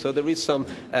federalism. So there is some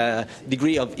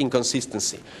degree of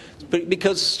inconsistency.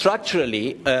 Because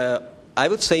structurally, I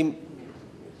would say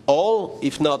all,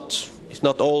 if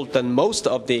not all, then most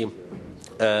of the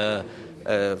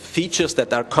features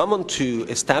that are common to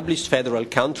established federal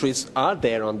countries are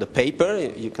there on the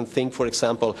paper. You can think, for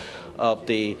example, of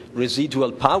the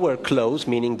residual power clause,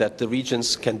 meaning that the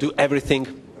regions can do everything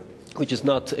which is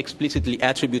not explicitly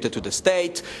attributed to the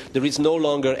state. There is no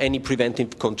longer any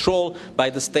preventive control by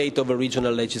the state over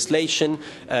regional legislation.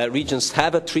 Regions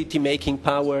have a treaty-making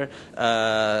power.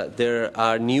 There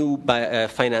are new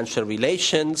financial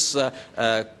relations.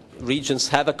 Regions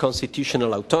have a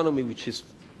constitutional autonomy, which is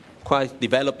quite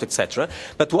developed, etc.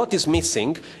 But what is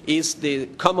missing is the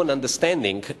common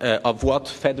understanding of what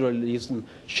federalism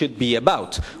should be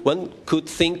about. One could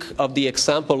think of the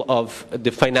example of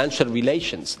the financial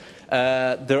relations.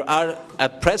 There are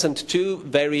at present two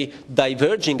very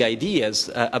diverging ideas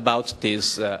about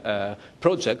this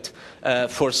project.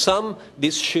 For some,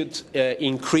 this should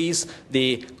increase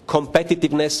the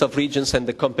competitiveness of regions and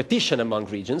the competition among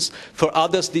regions. For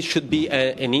others, this should be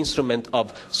an instrument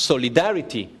of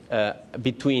solidarity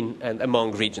between and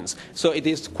among regions. So it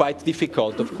is quite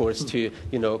difficult, of course, to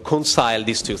reconcile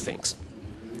these two things.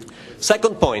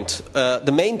 Second point,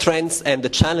 the main trends and the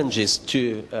challenges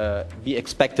to be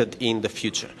expected in the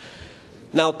future.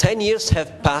 Now, 10 years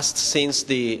have passed since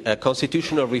the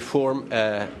constitutional reform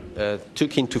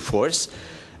took into force.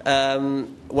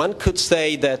 One could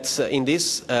say that in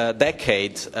this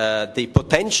decade, the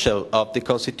potential of the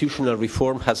constitutional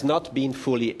reform has not been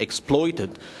fully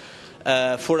exploited.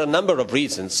 For a number of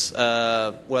reasons.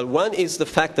 Well, one is the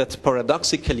fact that,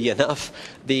 paradoxically enough,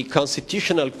 the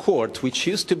Constitutional Court, which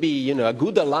used to be, a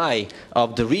good ally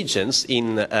of the regions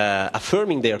in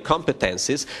affirming their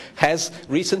competences, has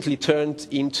recently turned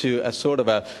into a sort of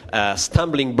a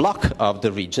stumbling block of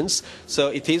the regions. So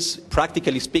it is,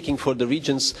 practically speaking, for the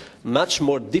regions much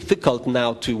more difficult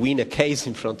now to win a case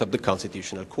in front of the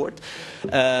Constitutional Court.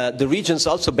 The regions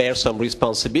also bear some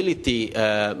responsibility.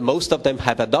 Most of them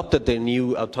have adopted their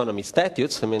new autonomy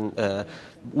statutes,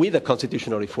 with a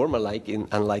constitutional reform, unlike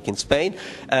in Spain,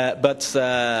 but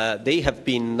they have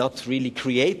been not really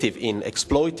creative in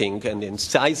exploiting and in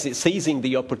seizing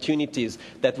the opportunities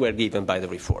that were given by the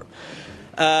reform.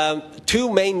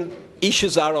 Two main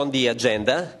issues are on the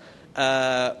agenda.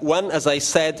 One, as I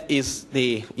said, is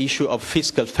the issue of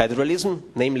fiscal federalism,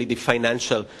 namely the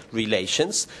financial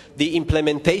relations. The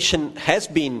implementation has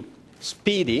been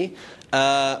speedy,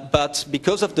 but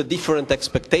because of the different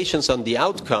expectations on the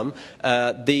outcome,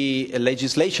 the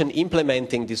legislation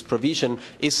implementing this provision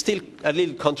is still a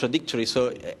little contradictory,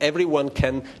 so everyone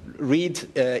can read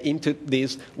into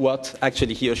this what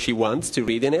actually he or she wants to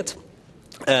read in it.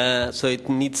 So it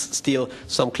needs still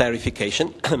some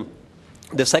clarification.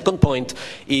 The second point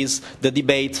is the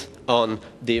debate on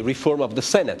the reform of the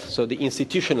Senate, so the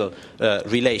institutional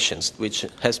relations, which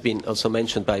has been also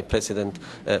mentioned by President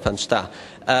Van Sta.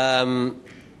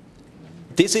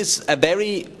 This is a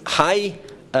very high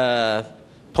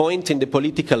point in the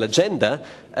political agenda,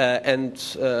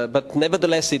 but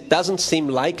nevertheless it doesn't seem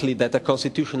likely that a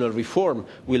constitutional reform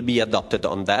will be adopted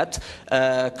on that.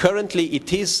 Currently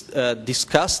it is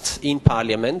discussed in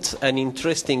Parliament an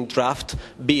interesting draft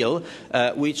bill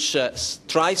which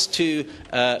tries to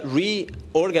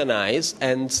reorganize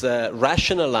and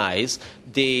rationalize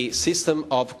the system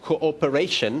of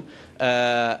cooperation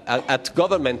at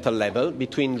governmental level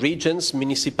between regions,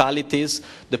 municipalities,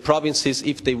 the provinces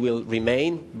if they will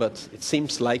remain, but it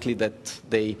seems likely that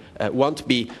they won't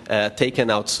be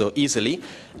taken out so easily.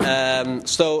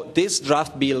 So this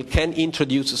draft bill can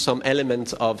introduce some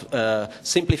element of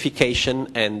simplification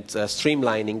and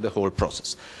streamlining the whole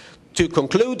process. To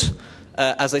conclude,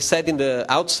 as I said in the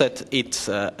outset, it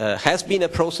has been a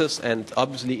process and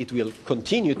obviously it will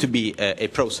continue to be a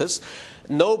process.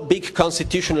 No big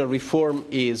constitutional reform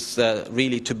is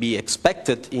really to be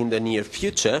expected in the near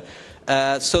future.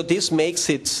 So this makes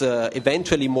it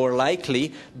eventually more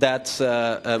likely that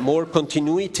more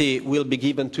continuity will be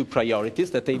given to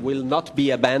priorities, that they will not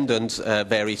be abandoned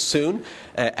very soon,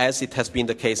 as it has been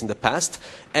the case in the past,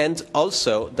 and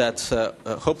also that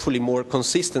hopefully more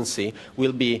consistency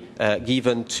will be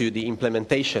given to the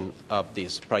implementation of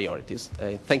these priorities.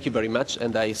 Thank you very much,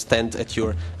 and I stand at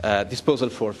your disposal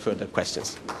for further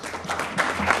questions.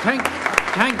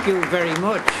 Thank you very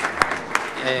much,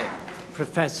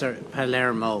 Professor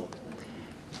Palermo.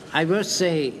 I must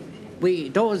say,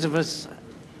 those of us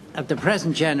of the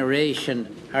present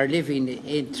generation are living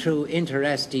through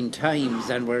interesting times,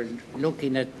 and we're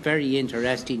looking at very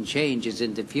interesting changes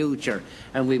in the future,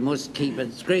 and we must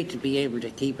it's great to be able to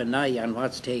keep an eye on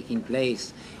what's taking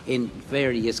place in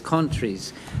various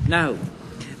countries. Now,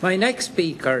 my next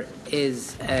speaker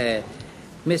is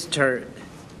Mr.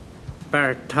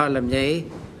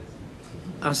 Bartolomiej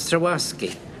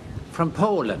OSTROWSKI from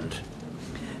Poland,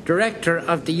 Director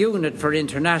of the Unit for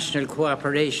International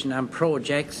Cooperation and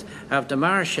Projects of the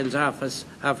Marshal's Office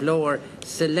of Lower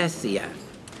Silesia.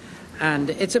 And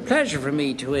it's a pleasure for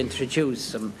me to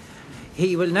introduce him.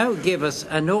 He will now give us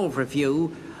an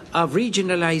overview of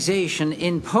regionalisation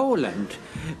in Poland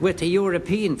with the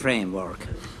European framework.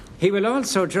 He will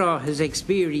also draw his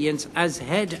experience as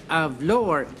head of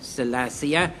Lower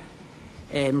Silesia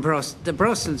in the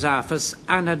Brussels office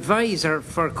and advisor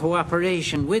for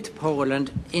cooperation with Poland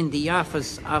in the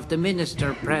office of the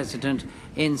Minister President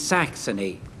in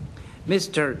Saxony.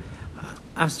 Mr.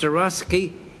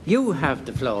 OSTROWSKI, you have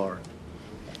the floor.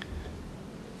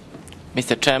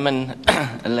 Mr. Chairman,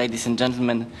 ladies and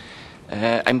gentlemen,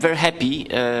 I'm very happy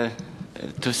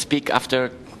to speak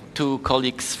after two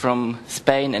colleagues from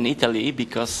Spain and Italy,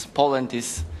 because Poland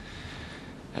is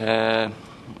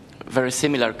very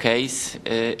similar case,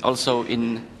 also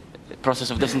in the process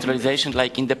of decentralization,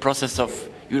 like in the process of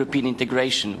European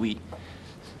integration. We,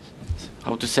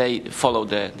 how to say, follow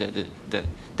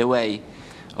the way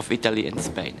of Italy and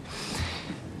Spain.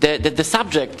 The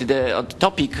subject, the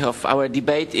topic of our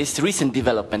debate is recent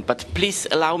development, but please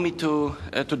allow me to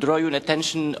draw your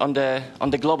attention on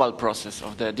the global process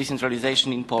of the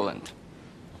decentralization in Poland.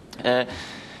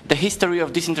 The history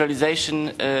of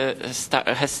decentralization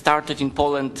has started in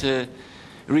Poland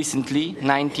recently,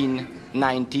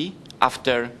 1990,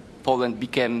 after Poland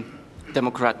became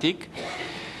democratic.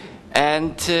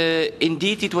 And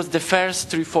indeed, it was the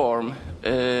first reform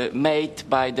made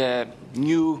by the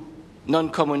new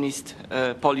non-communist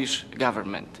Polish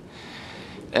government.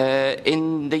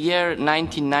 In the year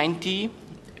 1990,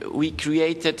 we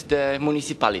created the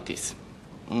municipalities.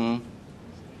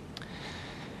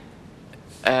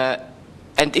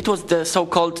 And it was the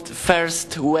so-called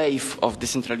first wave of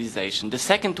decentralization. The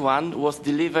second one was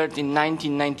delivered in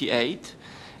 1998,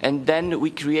 and then we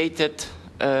created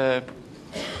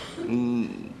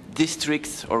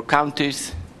districts or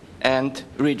counties and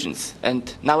regions.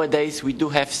 And nowadays we do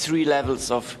have three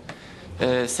levels of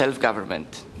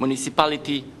self-government: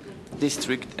 municipality,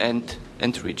 district, and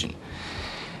region.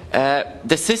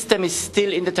 The system is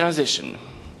still in the transition,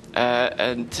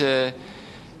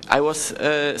 I was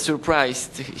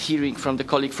surprised hearing from the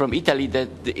colleague from Italy that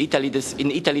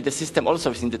in Italy the system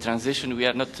also is in the transition. We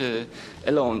are not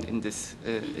alone in this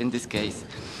case.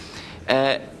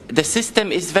 The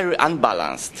system is very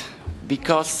unbalanced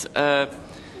because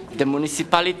the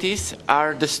municipalities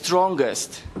are the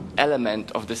strongest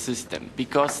element of the system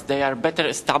because they are better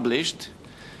established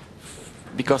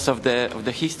because of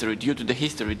the history. Due to the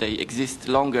history, they exist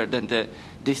longer than the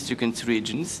districts and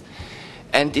regions.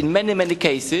 And in many, many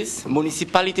cases,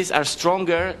 municipalities are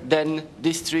stronger than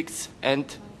districts and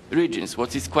regions,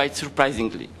 what is quite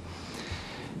surprisingly.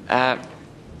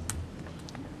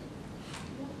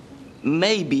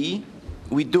 Maybe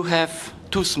we do have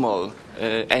too small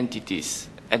entities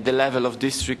at the level of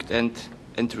district and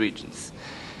regions.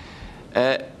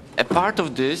 A part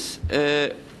of this,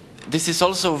 this is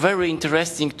also very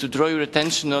interesting to draw your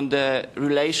attention on the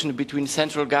relation between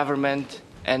central government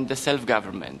and the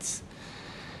self-governments.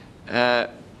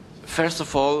 First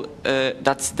of all,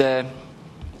 that's the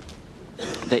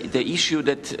issue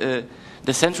that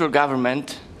the central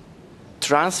government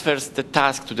transfers the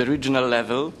task to the regional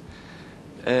level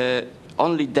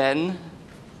only then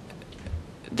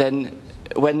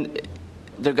when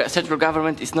the central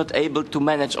government is not able to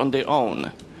manage on their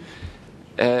own.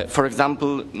 For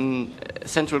example,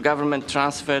 central government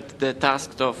transferred the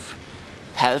task of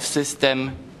health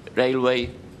system, railway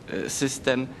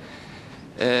system.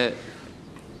 And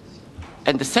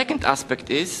the second aspect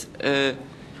is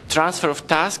transfer of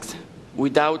tasks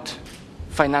without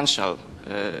financial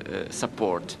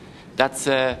support. That's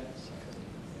a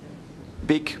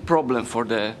big problem for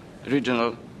the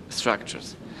regional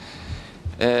structures.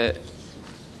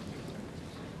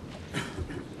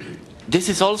 This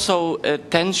is also a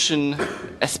tension,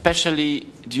 especially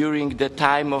during the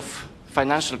time of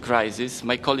financial crisis.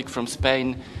 My colleague from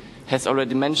Spain has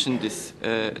already mentioned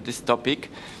this topic.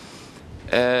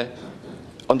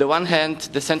 On the one hand,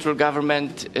 the central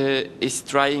government is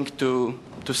trying to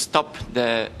stop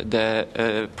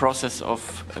the process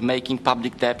of making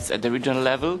public debts at the regional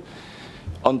level.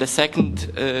 On the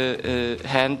second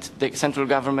hand, the central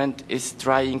government is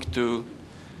trying to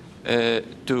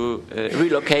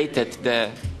relocate the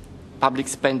public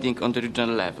spending on the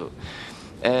regional level.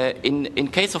 In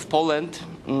case of Poland,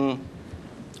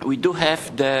 we do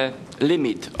have the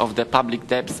limit of the public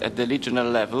debts at the regional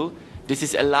level. This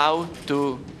is allowed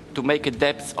to make a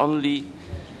debt only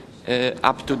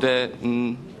up to the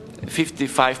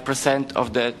 55%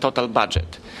 of the total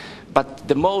budget. But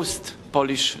the most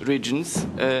Polish regions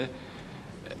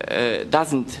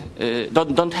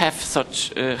don't have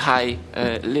such a high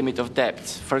limit of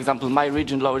debts. For example, my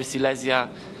region, Lower Silesia,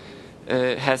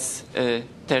 has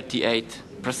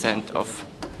 38%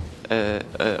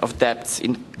 of debts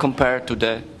compared to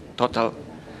the total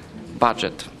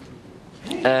budget.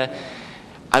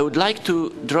 I would like to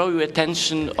draw your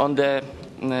attention on the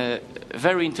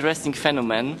very interesting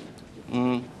phenomenon,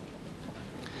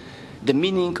 the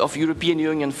meaning of European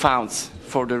Union funds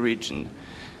for the region.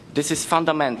 This is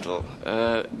fundamental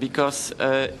because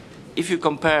if you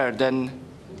compare then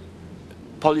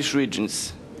Polish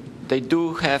regions, they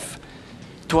do have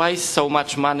twice so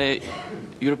much money,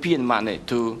 European money,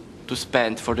 to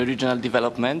spend for the regional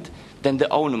development than the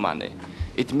own money.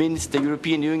 It means the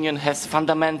European Union has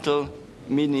fundamental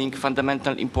meaning,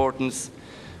 fundamental importance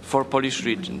for Polish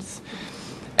regions.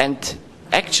 And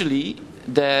actually,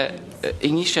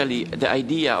 initially the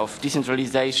idea of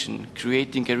decentralization,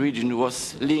 creating a region,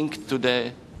 was linked to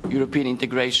the European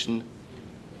integration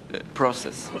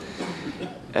process.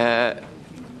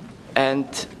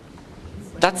 And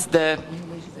that's the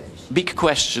big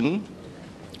question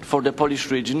for the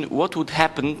Polish region. What would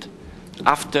happen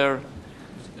after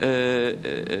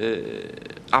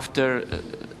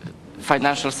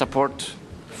financial support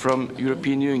from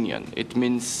European Union? It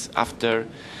means after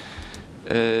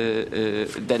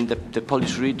then the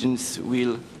Polish regions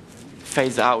will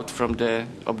phase out from the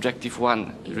Objective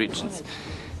 1 regions.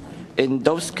 In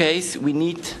those cases, we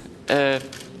need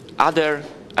other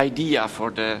idea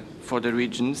for the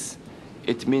regions.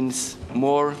 It means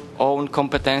more own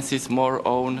competencies, more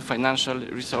own financial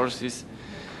resources,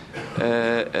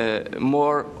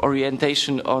 more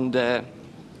orientation on the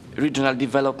regional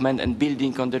development and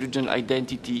building on the regional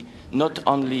identity, not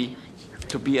only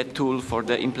to be a tool for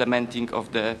the implementing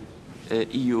of the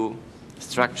EU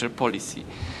structure policy.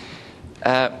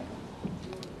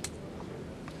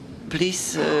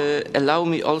 Please allow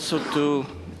me also to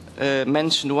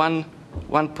mention one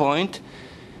point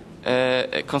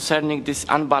concerning this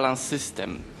unbalanced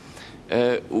system.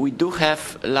 We do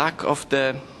have lack of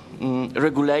the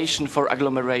regulation for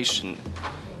agglomeration.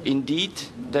 Indeed,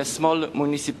 the small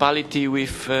municipality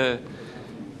with a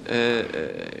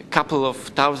couple of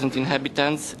thousand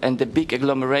inhabitants and the big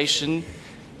agglomeration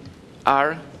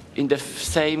are in the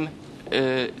same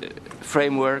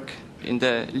framework in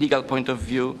the legal point of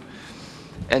view,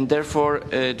 and therefore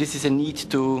this is a need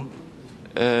to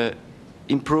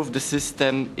improve the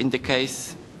system in the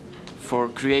case for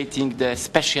creating the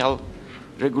special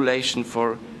regulation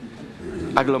for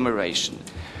agglomeration.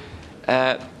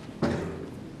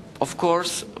 Of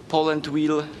course, Poland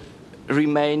will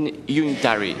remain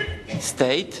unitary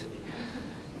state.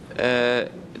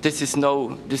 This is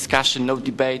no discussion, no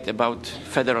debate about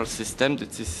federal system.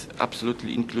 This is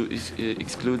absolutely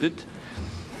excluded.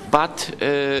 But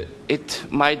it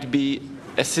might be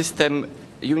a system,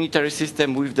 unitary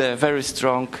system with the very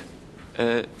strong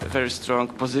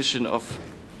position of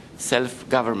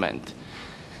self-government.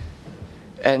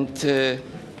 And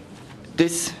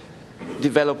this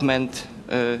development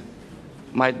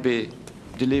might be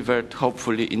delivered,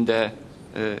 hopefully, in the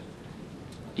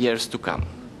years to come.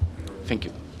 Thank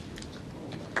you.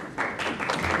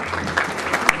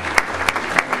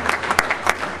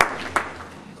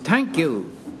 Thank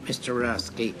you, Mr.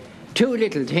 Rosky. Two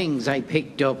little things I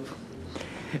picked up.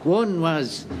 One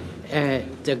was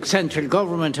the central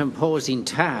government imposing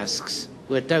tasks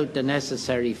without the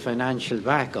necessary financial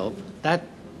backup.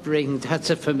 That's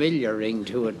a familiar ring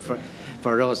to it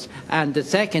for us. And the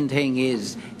second thing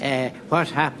is what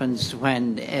happens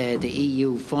when the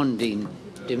EU funding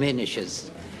diminishes.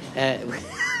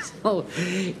 So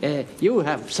you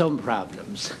have some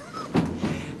problems.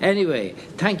 Anyway,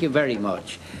 thank you very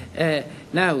much.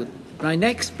 Now, my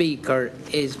next speaker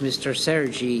is Mr.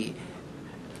 Sergei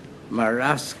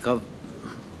Morozov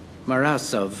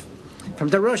from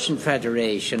the Russian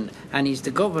Federation, and he's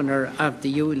the governor of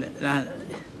the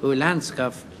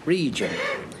Ulyanovsk region.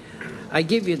 I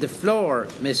give you the floor,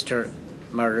 Mr.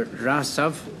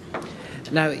 Morozov.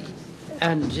 Now,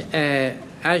 and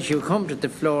as you come to the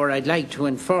floor, I'd like to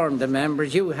inform the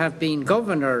members you have been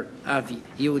governor of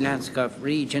Ulyanovsk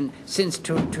region since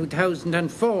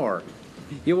 2004.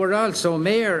 You were also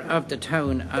mayor of the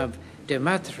town of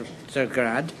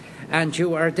Dmitrograd, and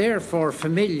you are therefore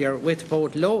familiar with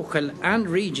both local and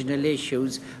regional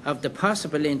issues of the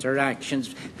possible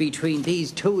interactions between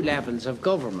these two levels of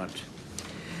government.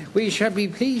 We shall be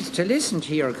pleased to listen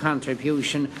to your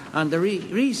contribution on the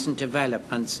recent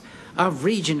developments of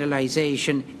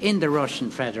regionalisation in the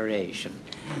Russian Federation.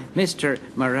 Mr.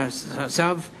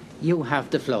 Morozov, you have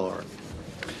the floor.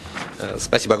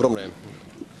 Спасибо огромное.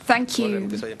 Thank you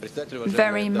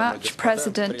very much,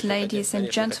 President, ladies and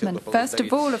gentlemen. First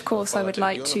of all, of course, I would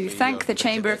like to thank the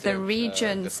Chamber of the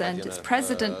Regions and its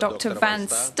President, Dr. Van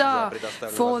Staar,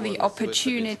 for the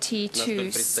opportunity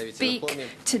to speak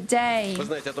today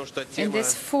in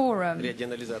this forum.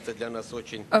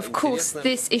 Of course,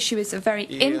 this issue is a very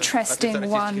interesting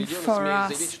one for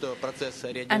us.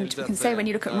 And you can say when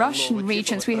you look at Russian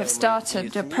regions, we have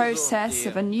started a process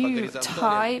of a new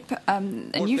type of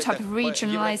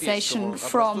regionalisation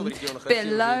from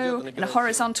below in a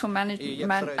horizontal manner. You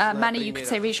could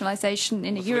say regionalisation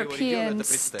in a European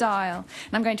style.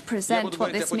 And I'm going to present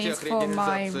what this means for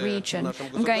my region.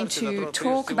 I'm going to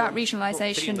talk about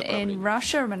regionalisation in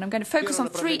Russia, and I'm going to focus on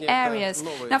three areas.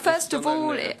 Now, first of all,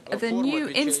 the new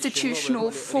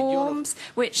institutional forms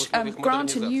which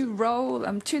grant a new role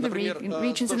to the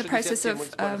regions in the process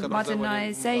of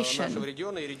modernisation.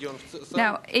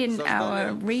 Now, in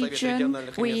our region,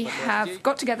 we have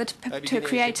got together to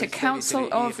create a council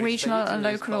of regional and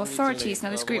local authorities.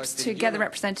 Now, this groups together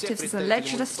representatives of the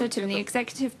legislative and the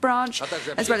executive branch,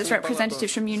 as well as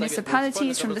representatives from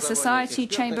municipalities, from the society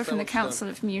chamber, from the council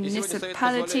of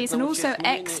municipalities, and also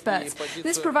experts.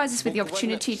 This provides us with the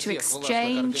opportunity to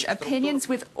exchange opinions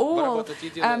with all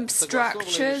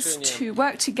structures, to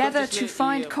work together to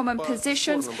find common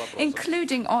positions,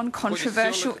 including on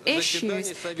controversial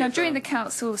issues. Now, during the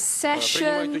council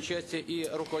session,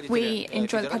 we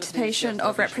enjoy the participation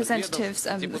of representatives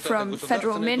from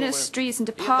federal ministries and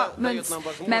departments,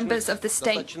 members of the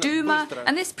State Duma,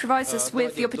 and this provides us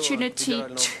with the opportunity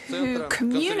to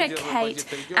communicate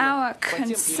our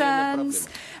concerns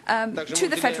to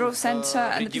the federal centre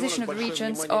and the position of the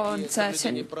regions on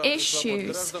certain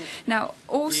issues. Now,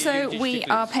 also, we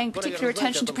are paying particular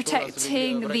attention to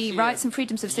protecting the rights and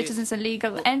freedoms of citizens and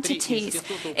legal entities.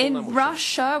 In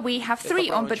Russia, we have three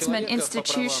ombudsman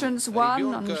institutions,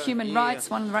 one on human rights,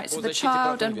 one on the rights of the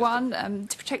child, and one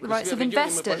to protect the rights of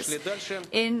investors.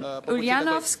 In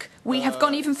Ulyanovsk, we have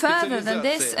gone even further than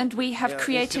this, and we have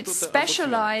created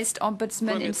specialised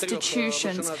ombudsman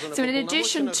institutions. So in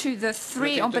addition to the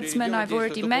three ombudsmen I've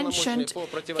already mentioned,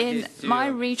 in my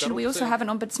region we also have an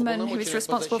ombudsman who is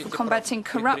responsible for combating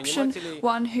corruption,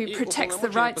 one who protects the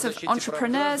rights of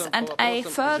entrepreneurs, and a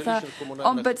further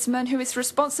ombudsman who is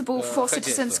responsible for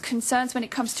citizens' concerns when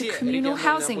it comes to communal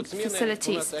housing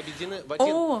facilities.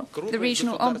 All the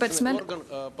regional ombudsmen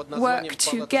work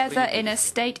together in a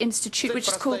state institute which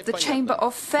is called the the Chamber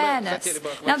of Fairness.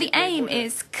 Now, the aim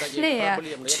is clear: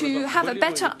 to have a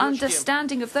better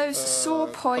understanding of those sore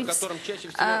points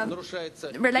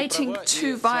relating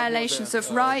to violations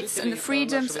of rights and the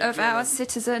freedoms of our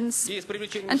citizens,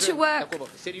 and to work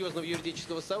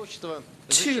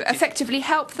to effectively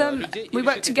help them. We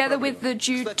work together with the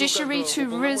judiciary to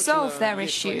resolve their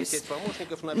issues.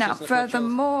 Now,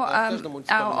 furthermore,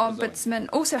 our Ombudsman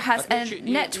also has a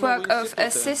network of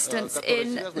assistants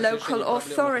in local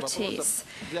authorities.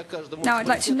 Now, I'd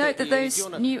like to note that those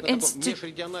new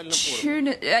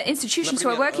institutions who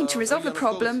are working to resolve the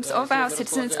problems of our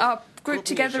citizens are grouped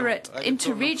together at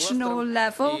interregional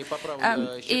level.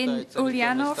 In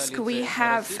Ulyanovsk,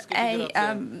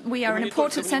 we are an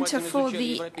important centre for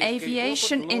the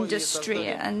aviation industry,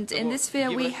 and in this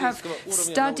sphere we have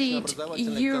studied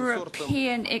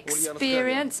European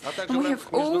experience, and we have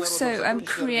also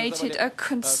created a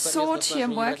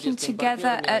consortium working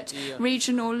together at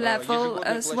regional level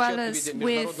as well as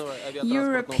with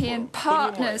European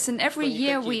partners. And every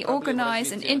year we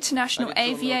organise an international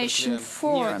aviation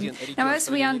forum. Now, as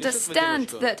we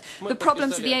understand that the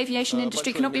problems of the aviation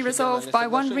industry cannot be resolved by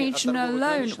one region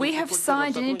alone, we have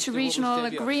signed an interregional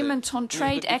agreement on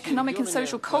trade, economic and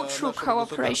social cultural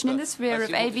cooperation in the sphere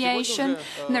of aviation,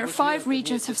 and there are 5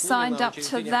 regions have signed up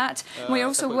to that. We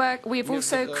have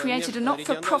also created a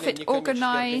not-for-profit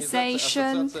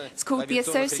organisation. It's called the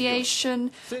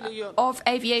Association of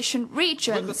Aviation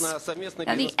Regions.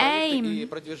 Now, the aim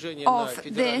of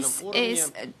this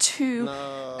is to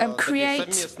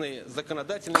create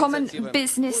common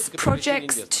business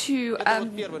projects to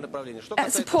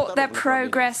support their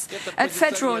progress at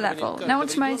federal level. Now, on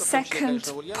to my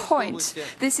second point.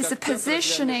 This is the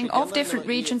positioning of different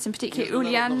regions, in particular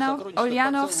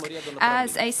Ulyanovsk,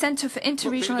 as a centre for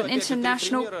interregional and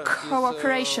international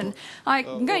cooperation.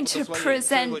 I'm going to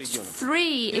present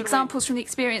 3 examples from the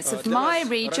experience of my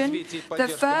region. The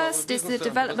first is the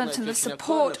development and the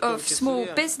support of small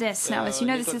business. Now, as you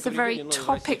know, this is a very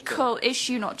topical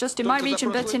issue, not just in my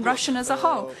region, but in Russia as a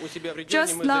whole.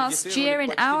 Just last year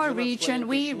in our region,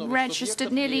 we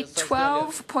registered nearly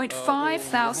 12.5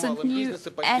 thousand new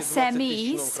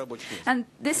SMEs, and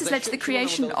this has led to the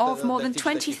creation of more than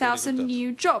 20,000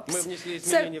 new jobs.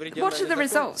 So what are the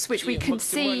results which we can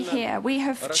see here? We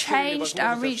have changed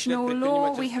our regional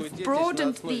law, we have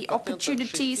broadened the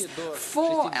opportunities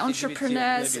for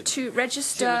entrepreneurs to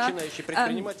register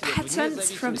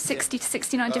patents from 60 to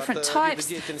 69 different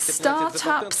types.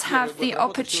 Startups have the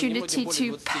opportunity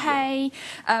to pay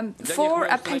for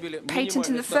a patent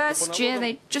in the first year.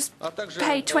 They just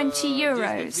pay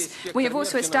 €20. We have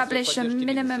also established a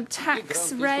minimum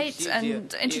tax rate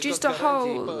and introduced a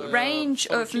whole range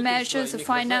of measures of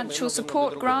financial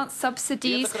support, grants,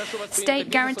 subsidies, state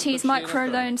guarantees,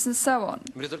 microloans, and so on.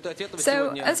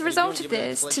 So, as a result of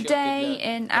this, today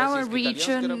in our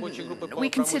region,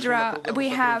 we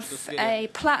have a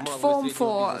platform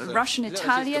for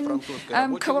Russian-Italian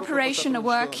cooperation, a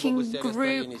working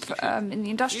group in the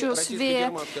industrial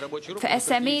sphere for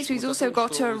SMEs. We've also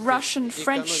got a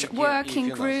Russian-French working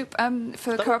group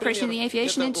for cooperation in the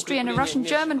aviation industry, and a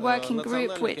Russian-German working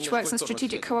group which works on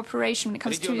strategic cooperation when it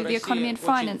comes to the economy and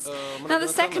finance. Now, the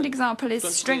second example is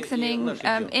strengthening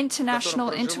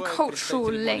international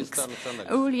intercultural links.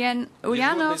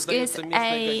 Ulyanovsk is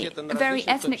a very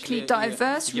ethnically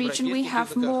diverse region. We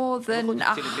have more than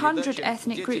 100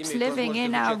 ethnic groups living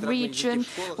in our region.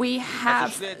 We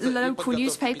have local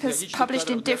newspapers published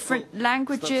in different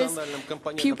languages.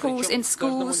 Pupils in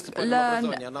schools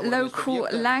learn local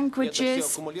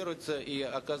languages,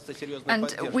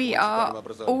 and we are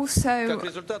also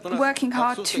working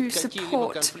hard to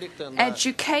support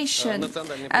education.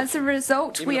 As a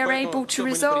result, we are able to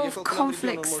resolve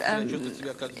conflicts,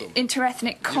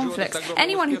 interethnic conflicts.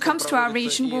 Anyone who comes to our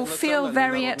region will feel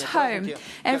very at home.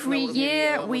 Every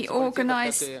year we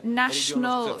organise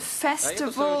national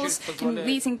festivals.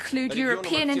 These include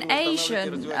European and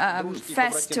Asian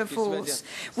festivals.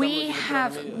 We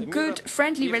have good,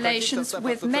 friendly relations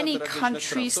with many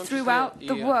countries throughout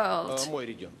the world.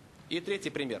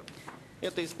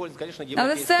 Now,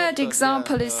 the third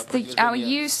example is our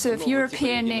use of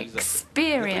European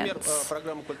experience.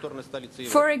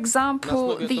 For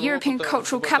example, the European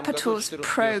Cultural Capitals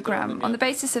Programme. On the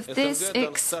basis of this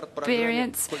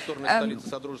experience,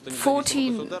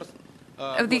 14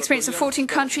 the experience of 14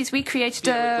 countries, we created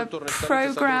a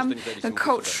program, the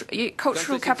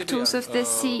cultural capitals of the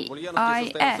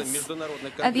CIS.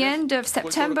 At the end of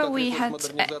September, we had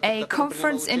a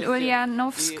conference in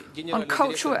Ulyanovsk on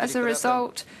culture as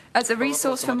a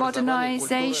resource for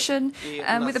modernization,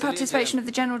 with the participation of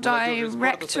the General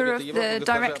Director of the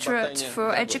Directorate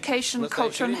for Education,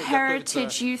 Culture and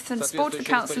Heritage, Youth and Sport of the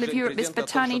Council of Europe, Ms.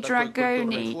 Betani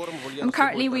Dragoni.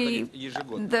 Currently,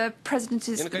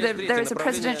 there is a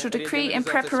presidential decree in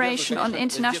preparation on the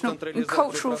International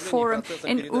Cultural Forum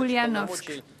in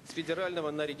Ulyanovsk.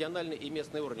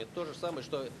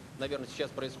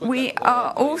 We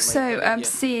are also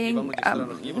seeing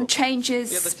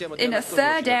changes in a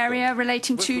third area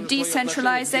relating to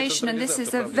decentralization, and this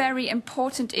is a very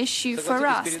important issue for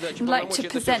us. I'd like to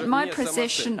present my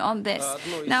position on this.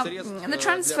 Now, the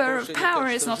transfer of power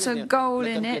is not a goal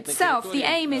in itself. The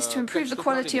aim is to improve the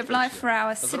quality of life for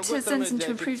our citizens and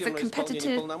to improve the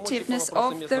competitiveness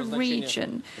of the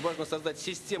region.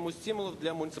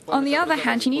 On the other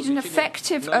hand, you need an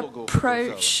effective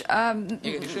approach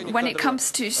when it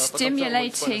comes to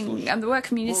stimulating the work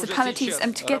of municipalities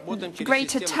and to get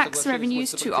greater tax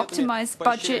revenues to optimize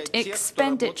budget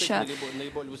expenditure.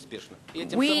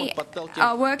 We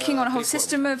are working on a whole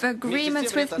system of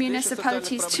agreements with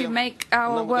municipalities to make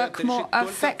our work more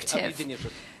effective.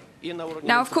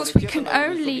 Now, of course, we can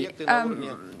only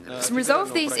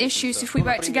resolve these issues if we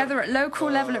work together at local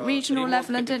level, at regional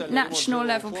level and at national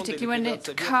level, particularly when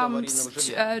it comes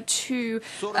to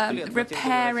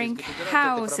repairing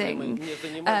housing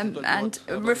and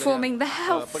reforming the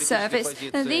health service.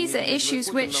 And these are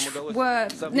issues which were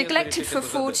neglected for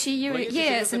 40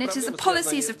 years, and it is the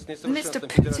policies of Mr.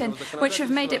 Putin which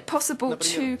have made it possible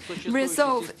to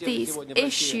resolve these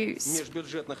issues.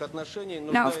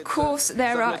 Now, of course,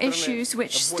 there are issues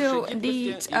which still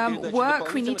need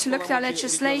work. We need to look at our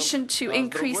legislation to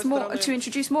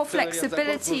introduce more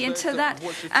flexibility into that,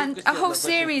 and a whole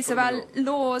series of our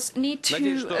laws need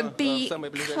to be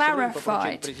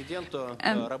clarified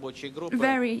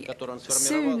very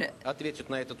soon.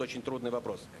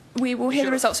 We will hear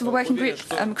the results of a working group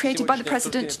created by the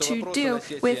President to deal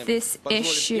with this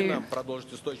issue.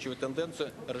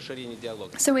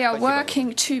 So we are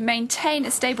working to maintain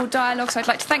a stable dialogue. So I'd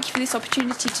like to thank you for this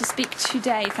opportunity to speak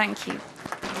today. Thank you.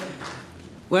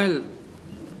 Well,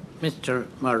 Mr.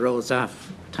 Morozov,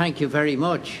 thank you very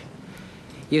much.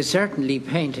 You certainly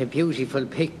paint a beautiful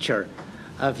picture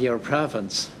of your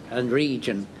province and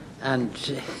region,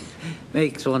 and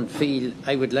makes one feel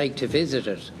I would like to visit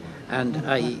it. And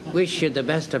I wish you the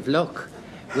best of luck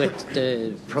with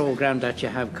the programme that you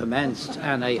have commenced,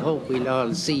 and I hope we'll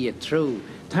all see it through.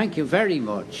 Thank you very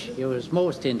much. It was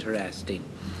most interesting.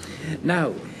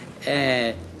 Now,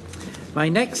 my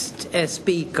next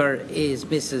speaker is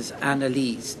Mrs.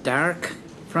 Annelies Dark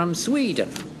from Sweden.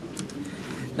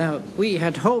 Now, we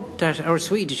had hoped that our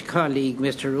Swedish colleague,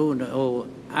 Mr. Uno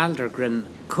Aldergren,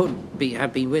 could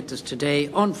have been with us today.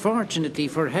 Unfortunately,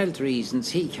 for health reasons,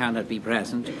 he cannot be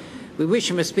present. We wish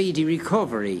him a speedy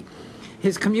recovery.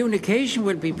 His communication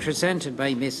will be presented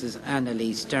by Mrs.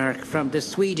 Annelies Dark from the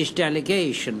Swedish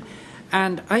delegation.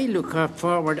 And I look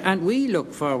forward, and we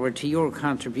look forward to your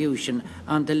contribution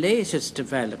on the latest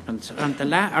developments, on the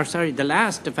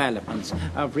last developments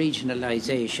of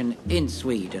regionalisation in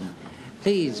Sweden.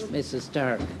 Please, Mrs.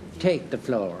 Stark, take the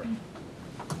floor.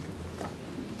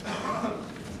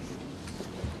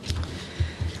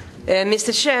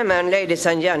 Mr. Chairman, ladies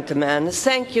and gentlemen,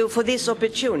 thank you for this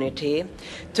opportunity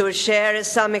to share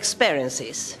some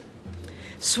experiences.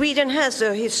 Sweden has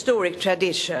a historic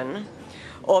tradition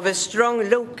of a strong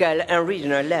local and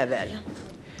regional level.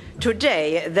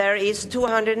 Today, there is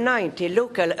 290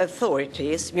 local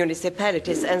authorities,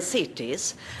 municipalities and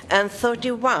cities, and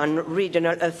 31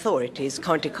 regional authorities,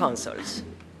 county councils.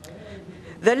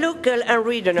 The local and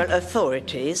regional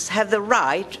authorities have the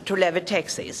right to levy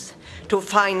taxes to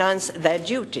finance their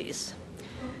duties.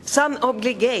 Some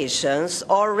obligations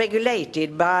are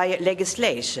regulated by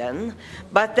legislation,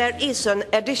 but there is an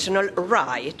additional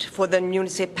right for the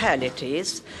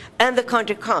municipalities and the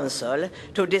county council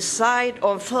to decide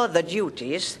on further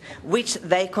duties which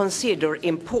they consider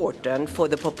important for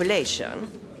the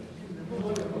population.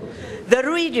 The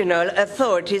regional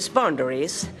authorities'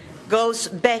 boundaries goes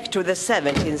back to the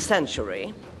 17th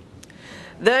century.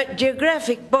 The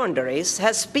geographic boundaries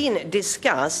has been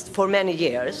discussed for many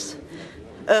years.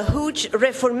 A huge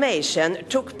reformation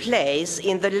took place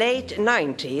in the late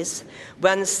 90s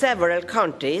when several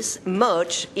counties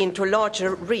merged into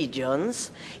larger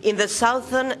regions in the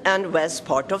southern and west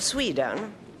part of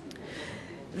Sweden.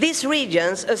 these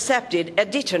regions accepted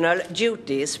additional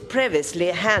duties previously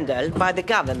handled by the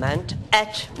government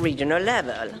at regional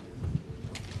level.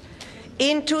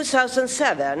 In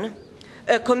 2007,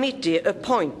 a committee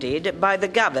appointed by the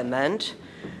government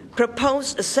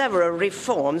proposed several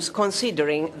reforms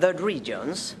considering the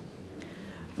regions.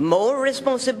 More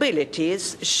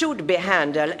responsibilities should be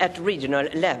handled at regional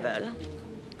level.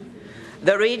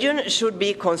 The region should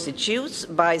be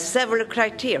constituted by several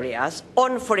criteria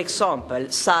on, for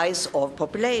example, size of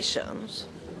populations.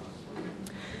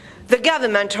 The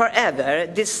government, however,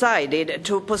 decided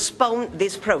to postpone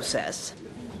this process.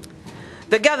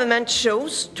 The government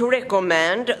chose to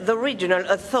recommend the regional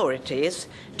authorities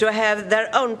to have their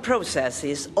own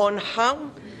processes on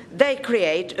how they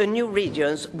create a new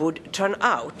regions would turn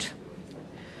out.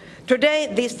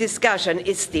 Today, this discussion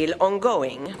is still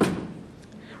ongoing.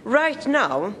 Right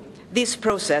now, this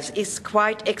process is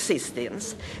quite existing,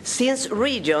 since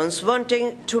regions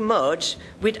wanting to merge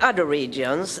with other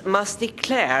regions must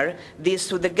declare this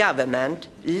to the government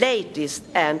latest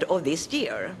end of this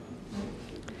year.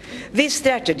 This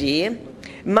strategy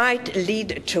might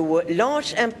lead to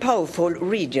large and powerful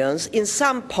regions in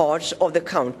some parts of the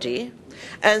country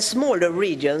and smaller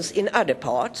regions in other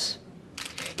parts.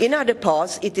 In other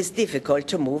parts, it is difficult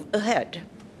to move ahead.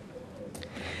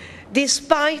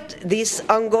 Despite these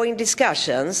ongoing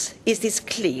discussions, it is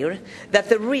clear that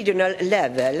the regional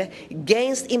level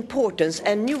gains importance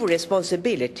and new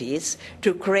responsibilities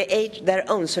to create their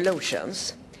own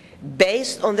solutions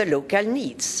based on the local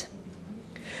needs.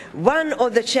 One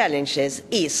of the challenges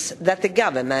is that the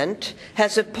government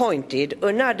has appointed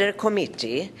another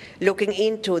committee looking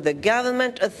into the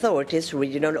government authorities'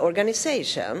 regional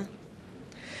organization.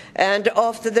 And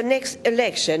after the next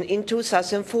election in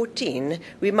 2014,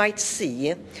 we might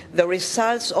see the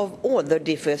results of all the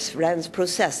different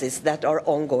processes that are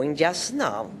ongoing just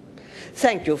now.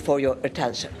 Thank you for your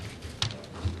attention.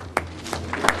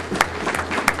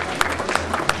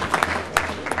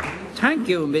 Thank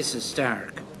you, Mrs.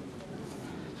 Stark.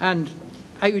 And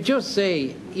I would just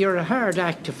say you're a hard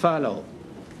act to follow.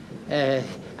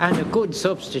 And a good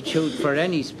substitute for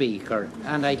any speaker,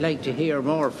 and I'd like to hear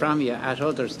more from you at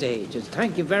other stages.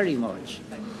 Thank you very much.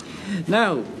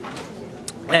 Now,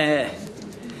 I'd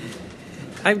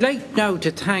like now to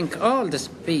thank all the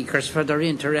speakers for their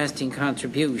interesting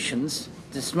contributions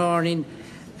this morning,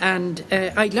 and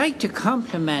I'd like to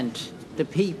compliment the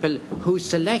people who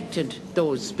selected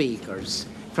those speakers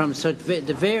from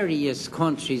the various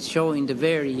countries, showing the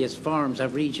various forms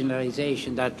of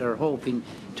regionalisation that they're hoping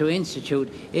to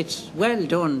institute. It's well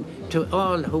done to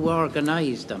all who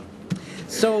organised them.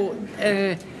 So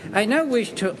I now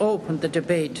wish to open the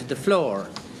debate to the floor,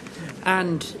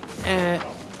 and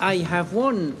I have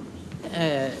one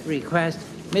request.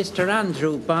 Mr.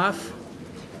 Andrew Boff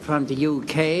from the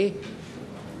UK,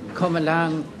 come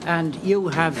along, and you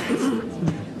have...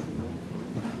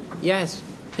 Yes,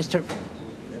 Mr.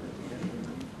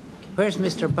 Where's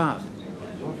Mr. Boff?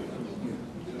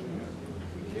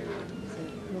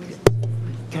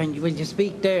 Will you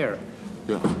speak there?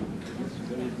 Yeah.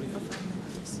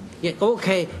 Yeah,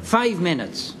 okay, 5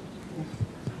 minutes.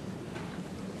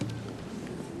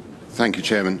 Thank you,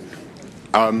 Chairman.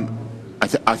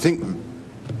 I think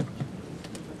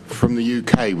from the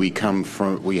UK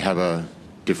we have a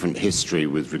different history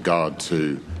with regard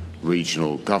to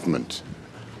regional government.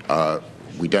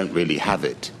 We don't really have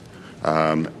it,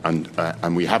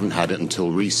 and we haven't had it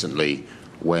until recently,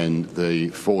 when the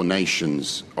four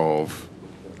nations of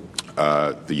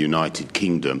the United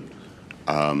Kingdom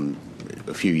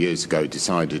a few years ago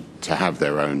decided to have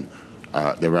their own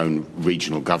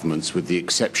regional governments, with the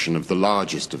exception of the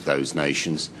largest of those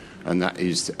nations, and that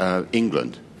is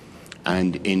England.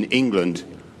 And in England,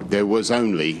 there was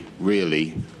only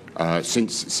really,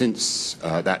 since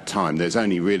that time, there's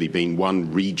only really been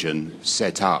one region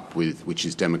set up which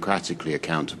is democratically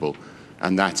accountable,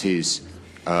 and that is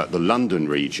the London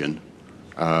region.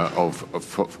 And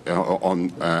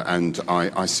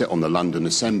I sit on the London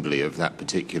Assembly of that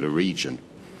particular region.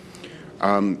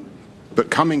 But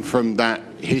coming from that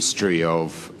history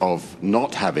of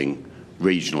not having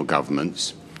regional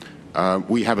governments,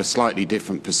 we have a slightly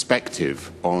different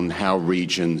perspective on how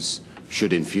regions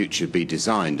should in future be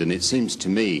designed. And it seems to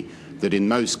me that in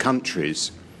most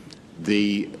countries,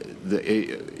 the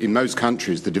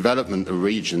development of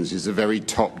regions is a very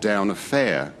top-down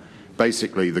affair.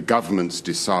 Basically, the governments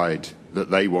decide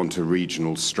that they want a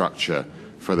regional structure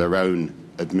for their own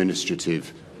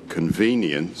administrative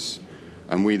convenience,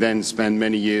 and we then spend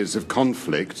many years of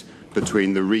conflict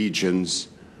between the regions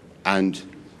and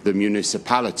the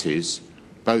municipalities,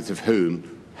 both of whom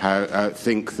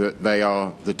think that they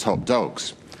are the top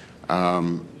dogs.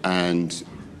 and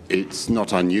it's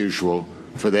not unusual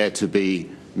for there to be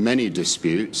many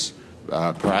disputes.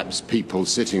 Perhaps people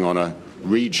sitting on a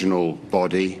regional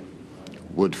body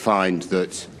would find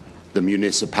that the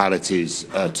municipalities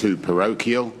are too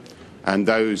parochial, and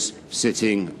those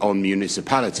sitting on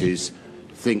municipalities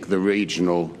think the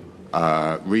regional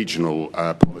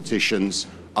politicians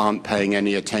aren't paying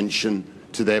any attention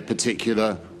to their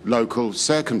particular local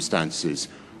circumstances.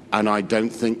 And I don't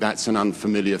think that's an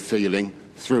unfamiliar feeling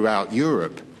throughout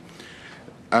Europe.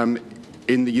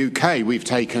 In the UK, we've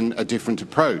taken a different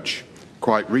approach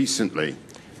quite recently,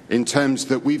 in terms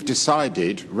that we've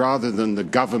decided, rather than the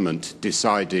government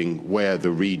deciding where the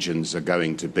regions are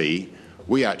going to be,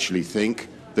 we actually think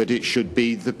that it should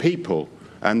be the people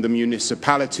and the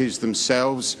municipalities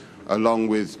themselves, along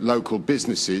with local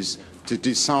businesses, to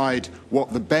decide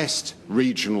what the best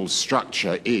regional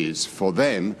structure is for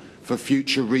them for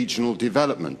future regional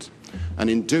development. And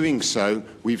in doing so,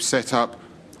 we've set up,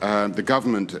 the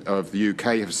government of the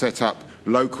UK have set up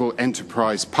local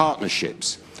enterprise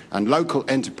partnerships. And local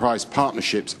enterprise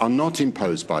partnerships are not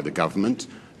imposed by the government.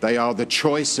 They are the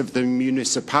choice of the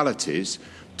municipalities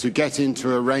to get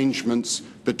into arrangements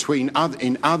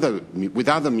with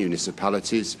other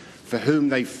municipalities for whom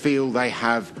they feel they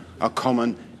have a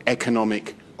common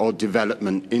economic or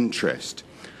development interest.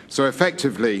 So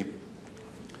effectively,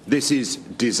 this is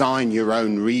design your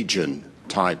own region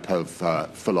type of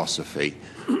philosophy,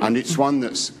 and it's one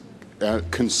that's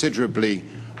considerably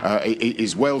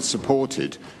is well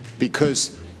supported,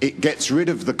 because it gets rid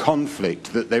of the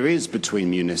conflict that there is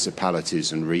between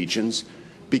municipalities and regions,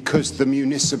 because the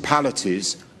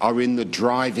municipalities are in the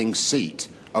driving seat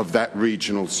of that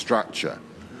regional structure.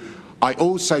 I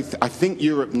think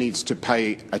Europe needs to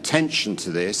pay attention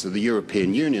to this, or the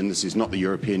European Union. This is not the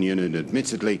European Union,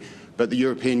 admittedly, but the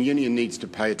European Union needs to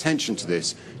pay attention to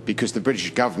this, because the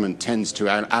British government tends to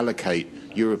allocate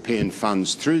European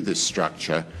funds through this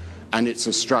structure, and it's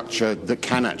a structure that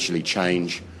can actually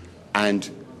change, and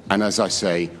as I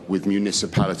say, with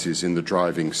municipalities in the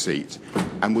driving seat.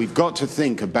 And we've got to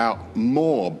think about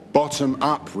more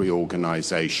bottom-up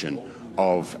reorganisation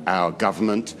of our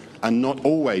government, and not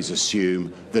always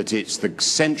assume that it's the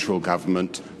central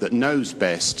government that knows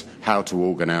best how to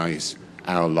organise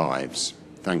our lives.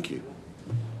 Thank you.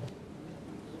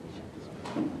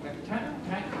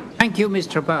 Thank you,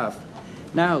 Mr. Bath.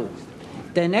 Now,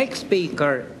 the next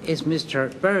speaker is Mr.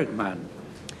 Bergman,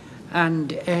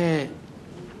 and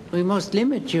we must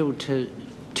limit you to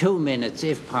 2 minutes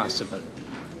if possible.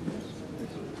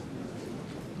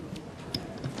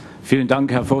 Vielen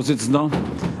Dank, Herr Vorsitzender.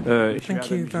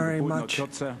 Thank you very much.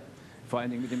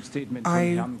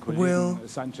 I will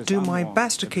do my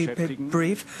best to keep it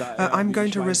brief. I'm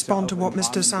going to respond to what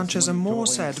Mr. Sanchez Amor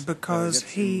said, because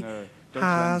he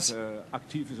has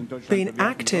been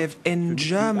active in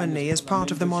Germany as part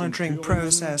of the monitoring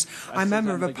process. I'm a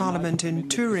member of a parliament in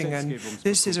Thüringen.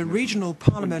 This is a regional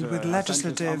parliament with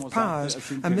legislative powers.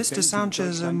 And Mr.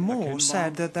 Sanchez Amor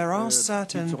said that there are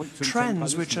certain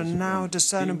trends which are now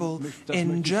discernible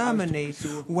in Germany,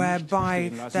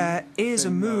 whereby there is a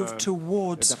move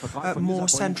towards more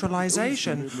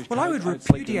centralization. Well, I would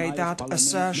repudiate that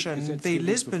assertion. The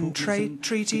Lisbon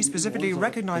Treaty specifically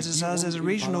recognizes us as a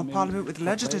regional parliament with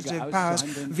legislative powers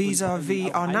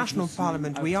vis-à-vis our national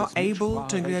parliament. We are able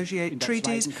to negotiate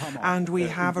treaties, and we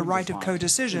have a right of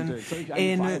co-decision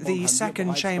in the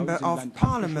second chamber of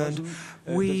parliament.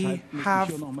 We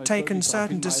have taken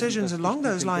certain decisions along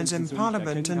those lines in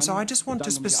Parliament, and so I just want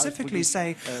to specifically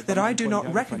say that I do not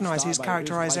recognize his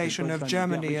characterization of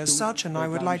Germany as such, and I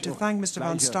would like to thank Mr.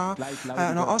 van Staar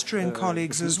and our Austrian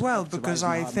colleagues as well, because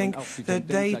I think that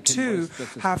they too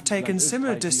have taken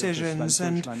similar decisions,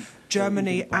 and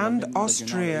Germany and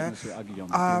Austria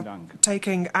are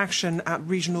taking action at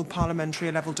regional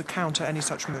parliamentary level to counter any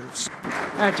such moves.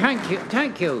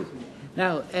 Thank you.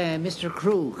 Now, Mr.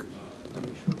 Krug.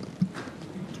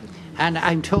 And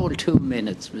I'm told 2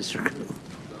 minutes, Mr. Krug.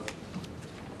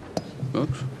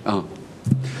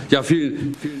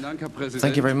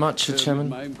 Thank you very much,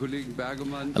 Chairman.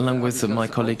 Along with my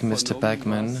colleague, Mr.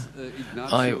 Bergman,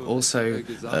 I also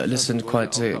listened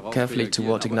quite carefully to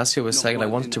what Ignacio was saying, and I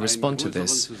wanted to respond to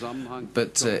this.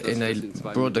 But in a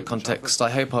broader context, I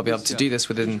hope I'll be able to do this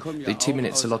within the 2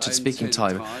 minutes allotted speaking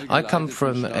time. I come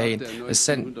from a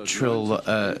central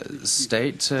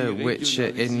state which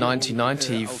in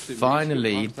 1990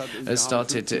 finally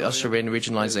started to usher in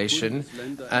regionalisation,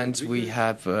 and we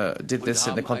have did this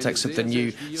in the context context of the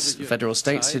new federal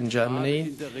states in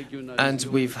Germany, and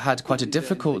we've had quite a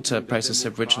difficult process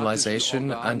of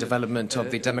regionalisation and development of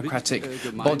the democratic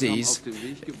bodies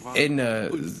in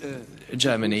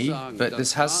Germany, but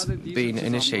this has been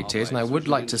initiated, and I would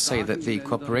like to say that the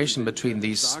cooperation between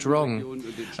these strong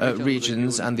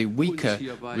regions and the weaker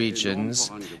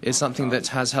regions is something that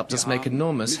has helped us make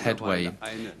enormous headway.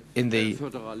 In the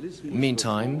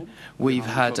meantime, we've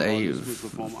had a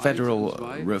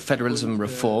federalism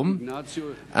reform,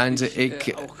 and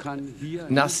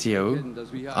Ignacio,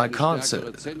 I can't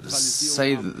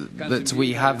say that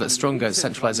we have a stronger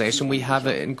centralization. We have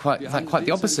it in quite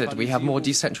the opposite. We have more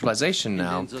decentralization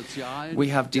now. We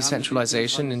have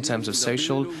decentralization in terms of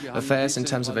social affairs, in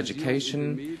terms of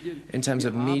education, in terms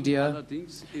of media,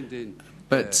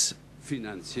 but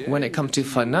when it comes to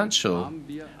financial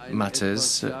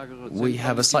matters, we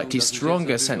have a slightly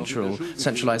stronger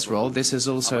centralized role. This is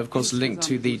also, of course, linked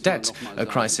to the debt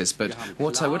crisis. But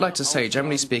what I would like to say,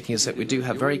 generally speaking, is that we do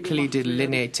have very clearly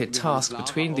delineated tasks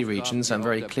between the regions and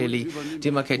very clearly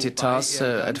demarcated tasks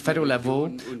at federal level,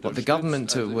 what the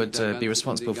government would be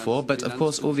responsible for. But, of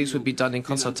course, all these would be done in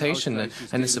consultation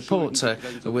and in support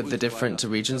with the different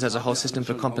regions. There's a whole system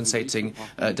for compensating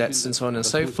debts and so on and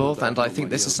so forth. And I think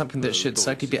this is something that should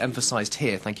certainly be emphasized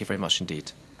here. Thank you very much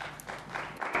indeed.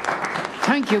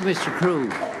 Thank you, Mr.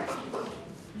 Krug.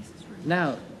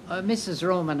 Now, Mrs.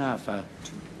 Romanova,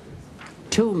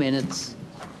 2 minutes.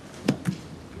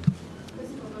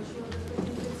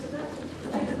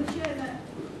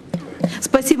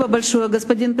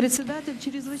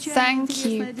 Thank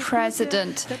you,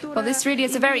 President. Well, this really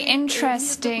is a very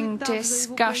interesting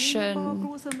discussion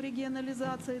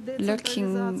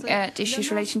looking at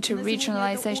issues relating to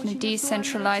regionalisation and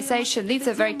decentralisation. These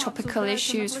are very topical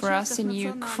issues for us in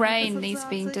Ukraine. These are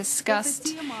being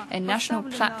discussed in national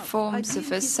platforms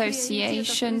of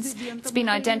associations. It's been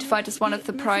identified as one of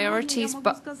the priorities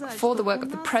for the work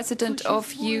of the President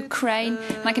of Ukraine.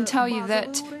 And I can tell you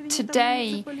that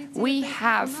today we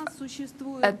have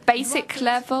a basic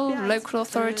level, local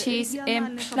authorities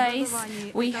in place.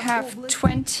 We have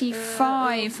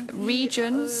 25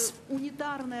 regions,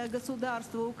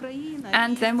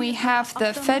 and then we have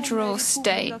the federal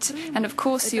state, and of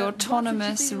course the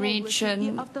autonomous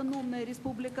region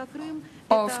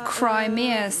of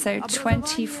Crimea, so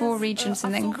 24 regions,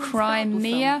 and then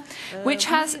Crimea, which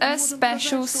has a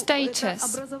special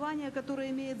status.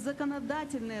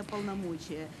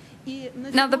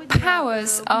 Now, the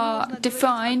powers are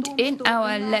defined in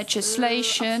our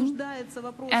legislation,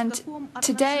 and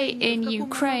today in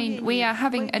Ukraine we are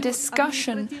having a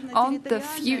discussion on the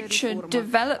future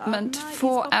development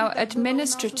for our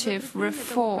administrative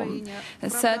reform.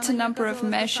 A certain number of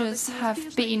measures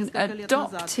have been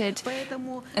adopted,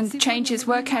 and changes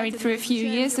were carried through a few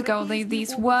years ago.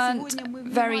 These weren't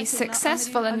very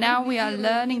successful, and now we are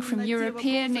learning from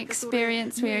European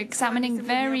experience. We are examining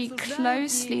very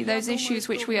closely those issues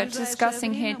which we are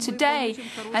discussing here today,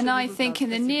 and I think in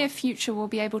the near future we'll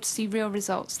be able to see real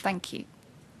results. Thank you.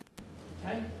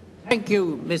 Thank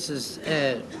you, Mrs.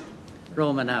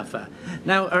 Romanova.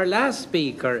 Now, our last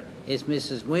speaker is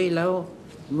Mrs. Milo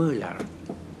Muller.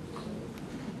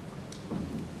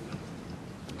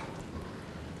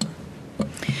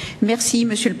 Merci,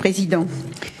 Monsieur le Président.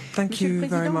 Thank you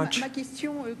very much.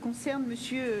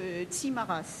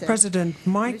 President,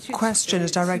 my question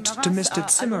is directed to Mr.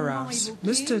 TSIMARAS.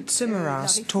 Mr.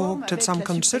 TSIMARAS talked at some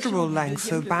considerable length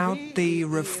about the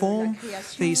reform,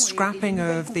 the scrapping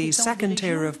of the second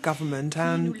tier of government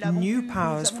and new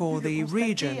powers for the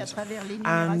regions.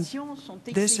 And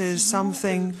this is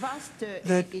something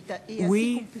that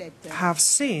we have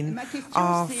seen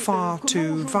are far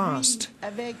too vast.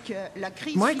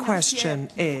 My question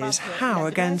is how,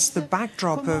 against the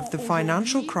backdrop of the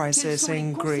financial crisis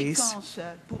in Greece,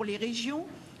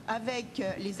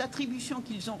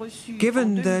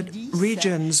 given that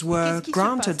regions were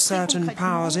granted certain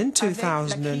powers in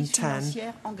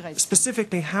 2010,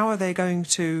 specifically, how are they going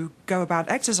to go about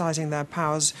exercising their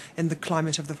powers in the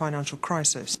climate of the financial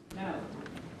crisis? Now,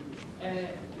 I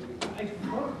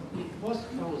must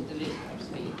close the list of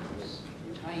speakers.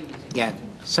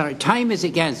 Time is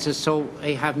against us, so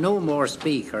I have no more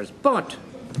speakers. But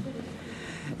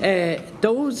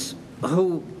those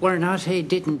who were not,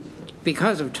 didn't,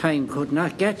 because of time, could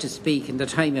not get to speak in the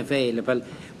time available,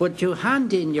 would you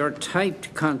hand in your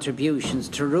typed contributions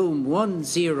to room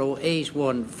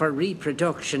 1081 for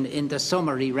reproduction in the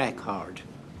summary record?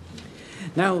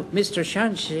 Now, Mr.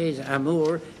 SANCHEZ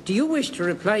AMOR, do you wish to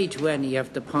reply to any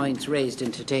of the points raised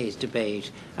in today's debate?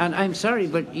 And I'm sorry,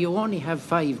 but you only have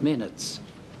 5 minutes.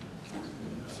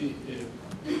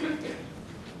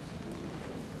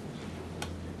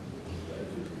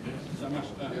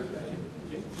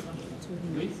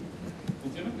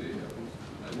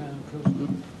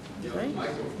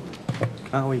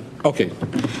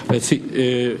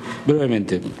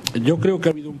 brevemente. Yo creo que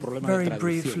ha habido un problema de Very traducción.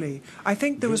 briefly, I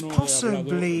think there was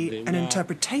possibly an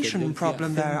interpretation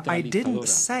problem there. I didn't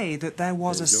say that there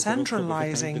was a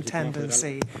centralizing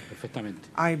tendency.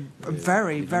 I'm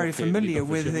very, very familiar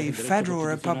with the Federal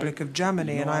Republic of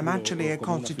Germany, and I'm actually a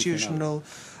constitutional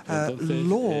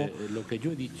law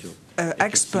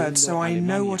expert, so I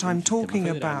know what I'm talking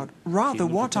about. Rather,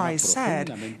 what I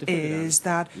said is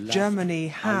that Germany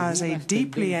has a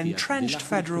deeply entrenched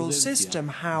federal system.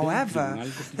 However,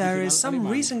 there is some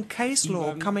recent case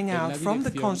law coming out from the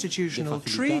Constitutional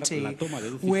Treaty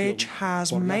which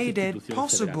has made it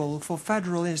possible for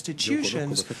federal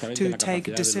institutions to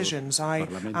take decisions. I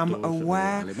am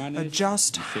aware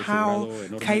just how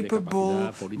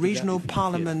capable regional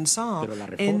parliaments are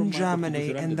in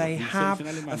Germany, and they have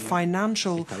a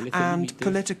financial and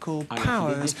political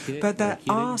powers, but there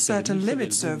are certain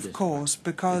limits, of course,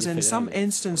 because in some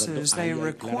instances they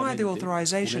require the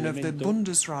authorization of the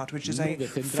Bundesrat, which is a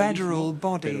federal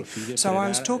body. So I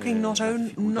was talking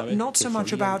not so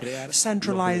much about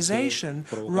centralization,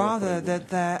 rather that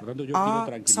there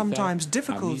are sometimes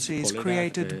difficulties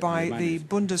created by the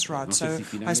Bundesrat. So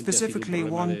I specifically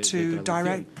want to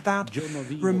direct that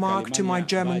remark to my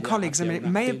German colleagues. I mean, it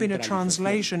may have been a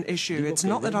translation issue. It's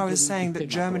not that I was saying that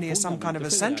Germany is some kind of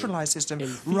a centralized system.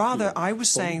 Rather, I was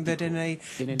saying that in a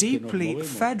deeply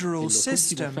federal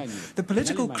system, the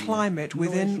political climate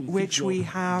within which we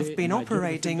have been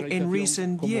operating in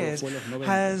recent years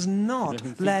has not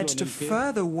led to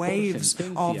further waves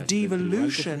of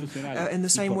devolution in the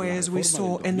same way as we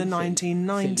saw in the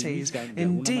 1990s.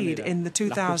 Indeed, in the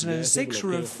 2006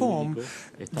 reform,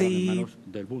 the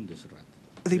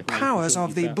powers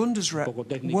of the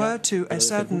Bundesrat were to a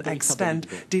certain extent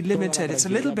delimited. It's a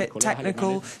little bit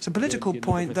technical, it's a political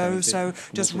point though, so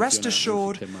just rest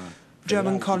assured,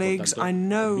 German colleagues, I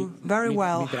know very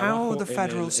well how the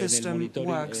federal system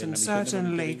works, and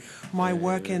certainly my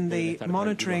work in the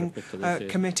monitoring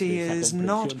committee is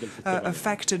not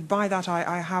affected by that.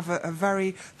 I have a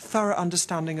very thorough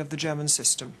understanding of the German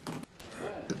system.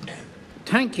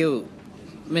 Thank you,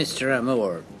 Mr.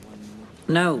 Amor.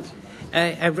 Now,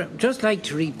 I'd just like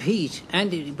to repeat,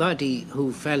 anybody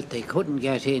who felt they couldn't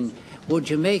get in, would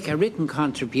you make a written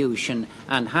contribution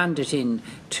and hand it in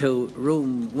to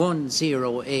room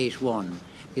 1081?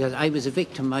 Because I was a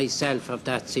victim myself of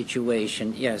that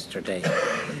situation yesterday.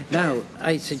 Now,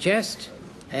 I suggest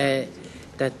that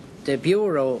the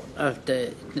Bureau of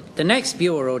the next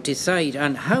Bureau decide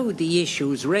on how the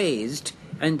issues raised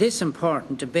and this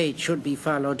important debate should be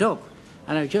followed up.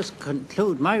 And I'll just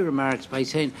conclude my remarks by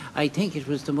saying I think it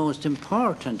was the most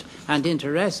important and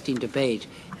interesting debate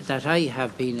that I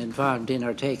have been involved in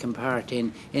or taken part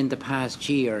in the past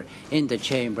year in the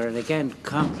Chamber. And again,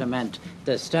 compliment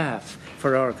the staff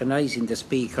for organising the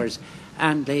speakers.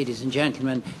 And ladies and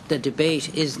gentlemen, the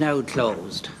debate is now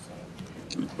closed.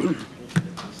 Thank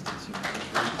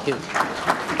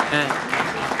you.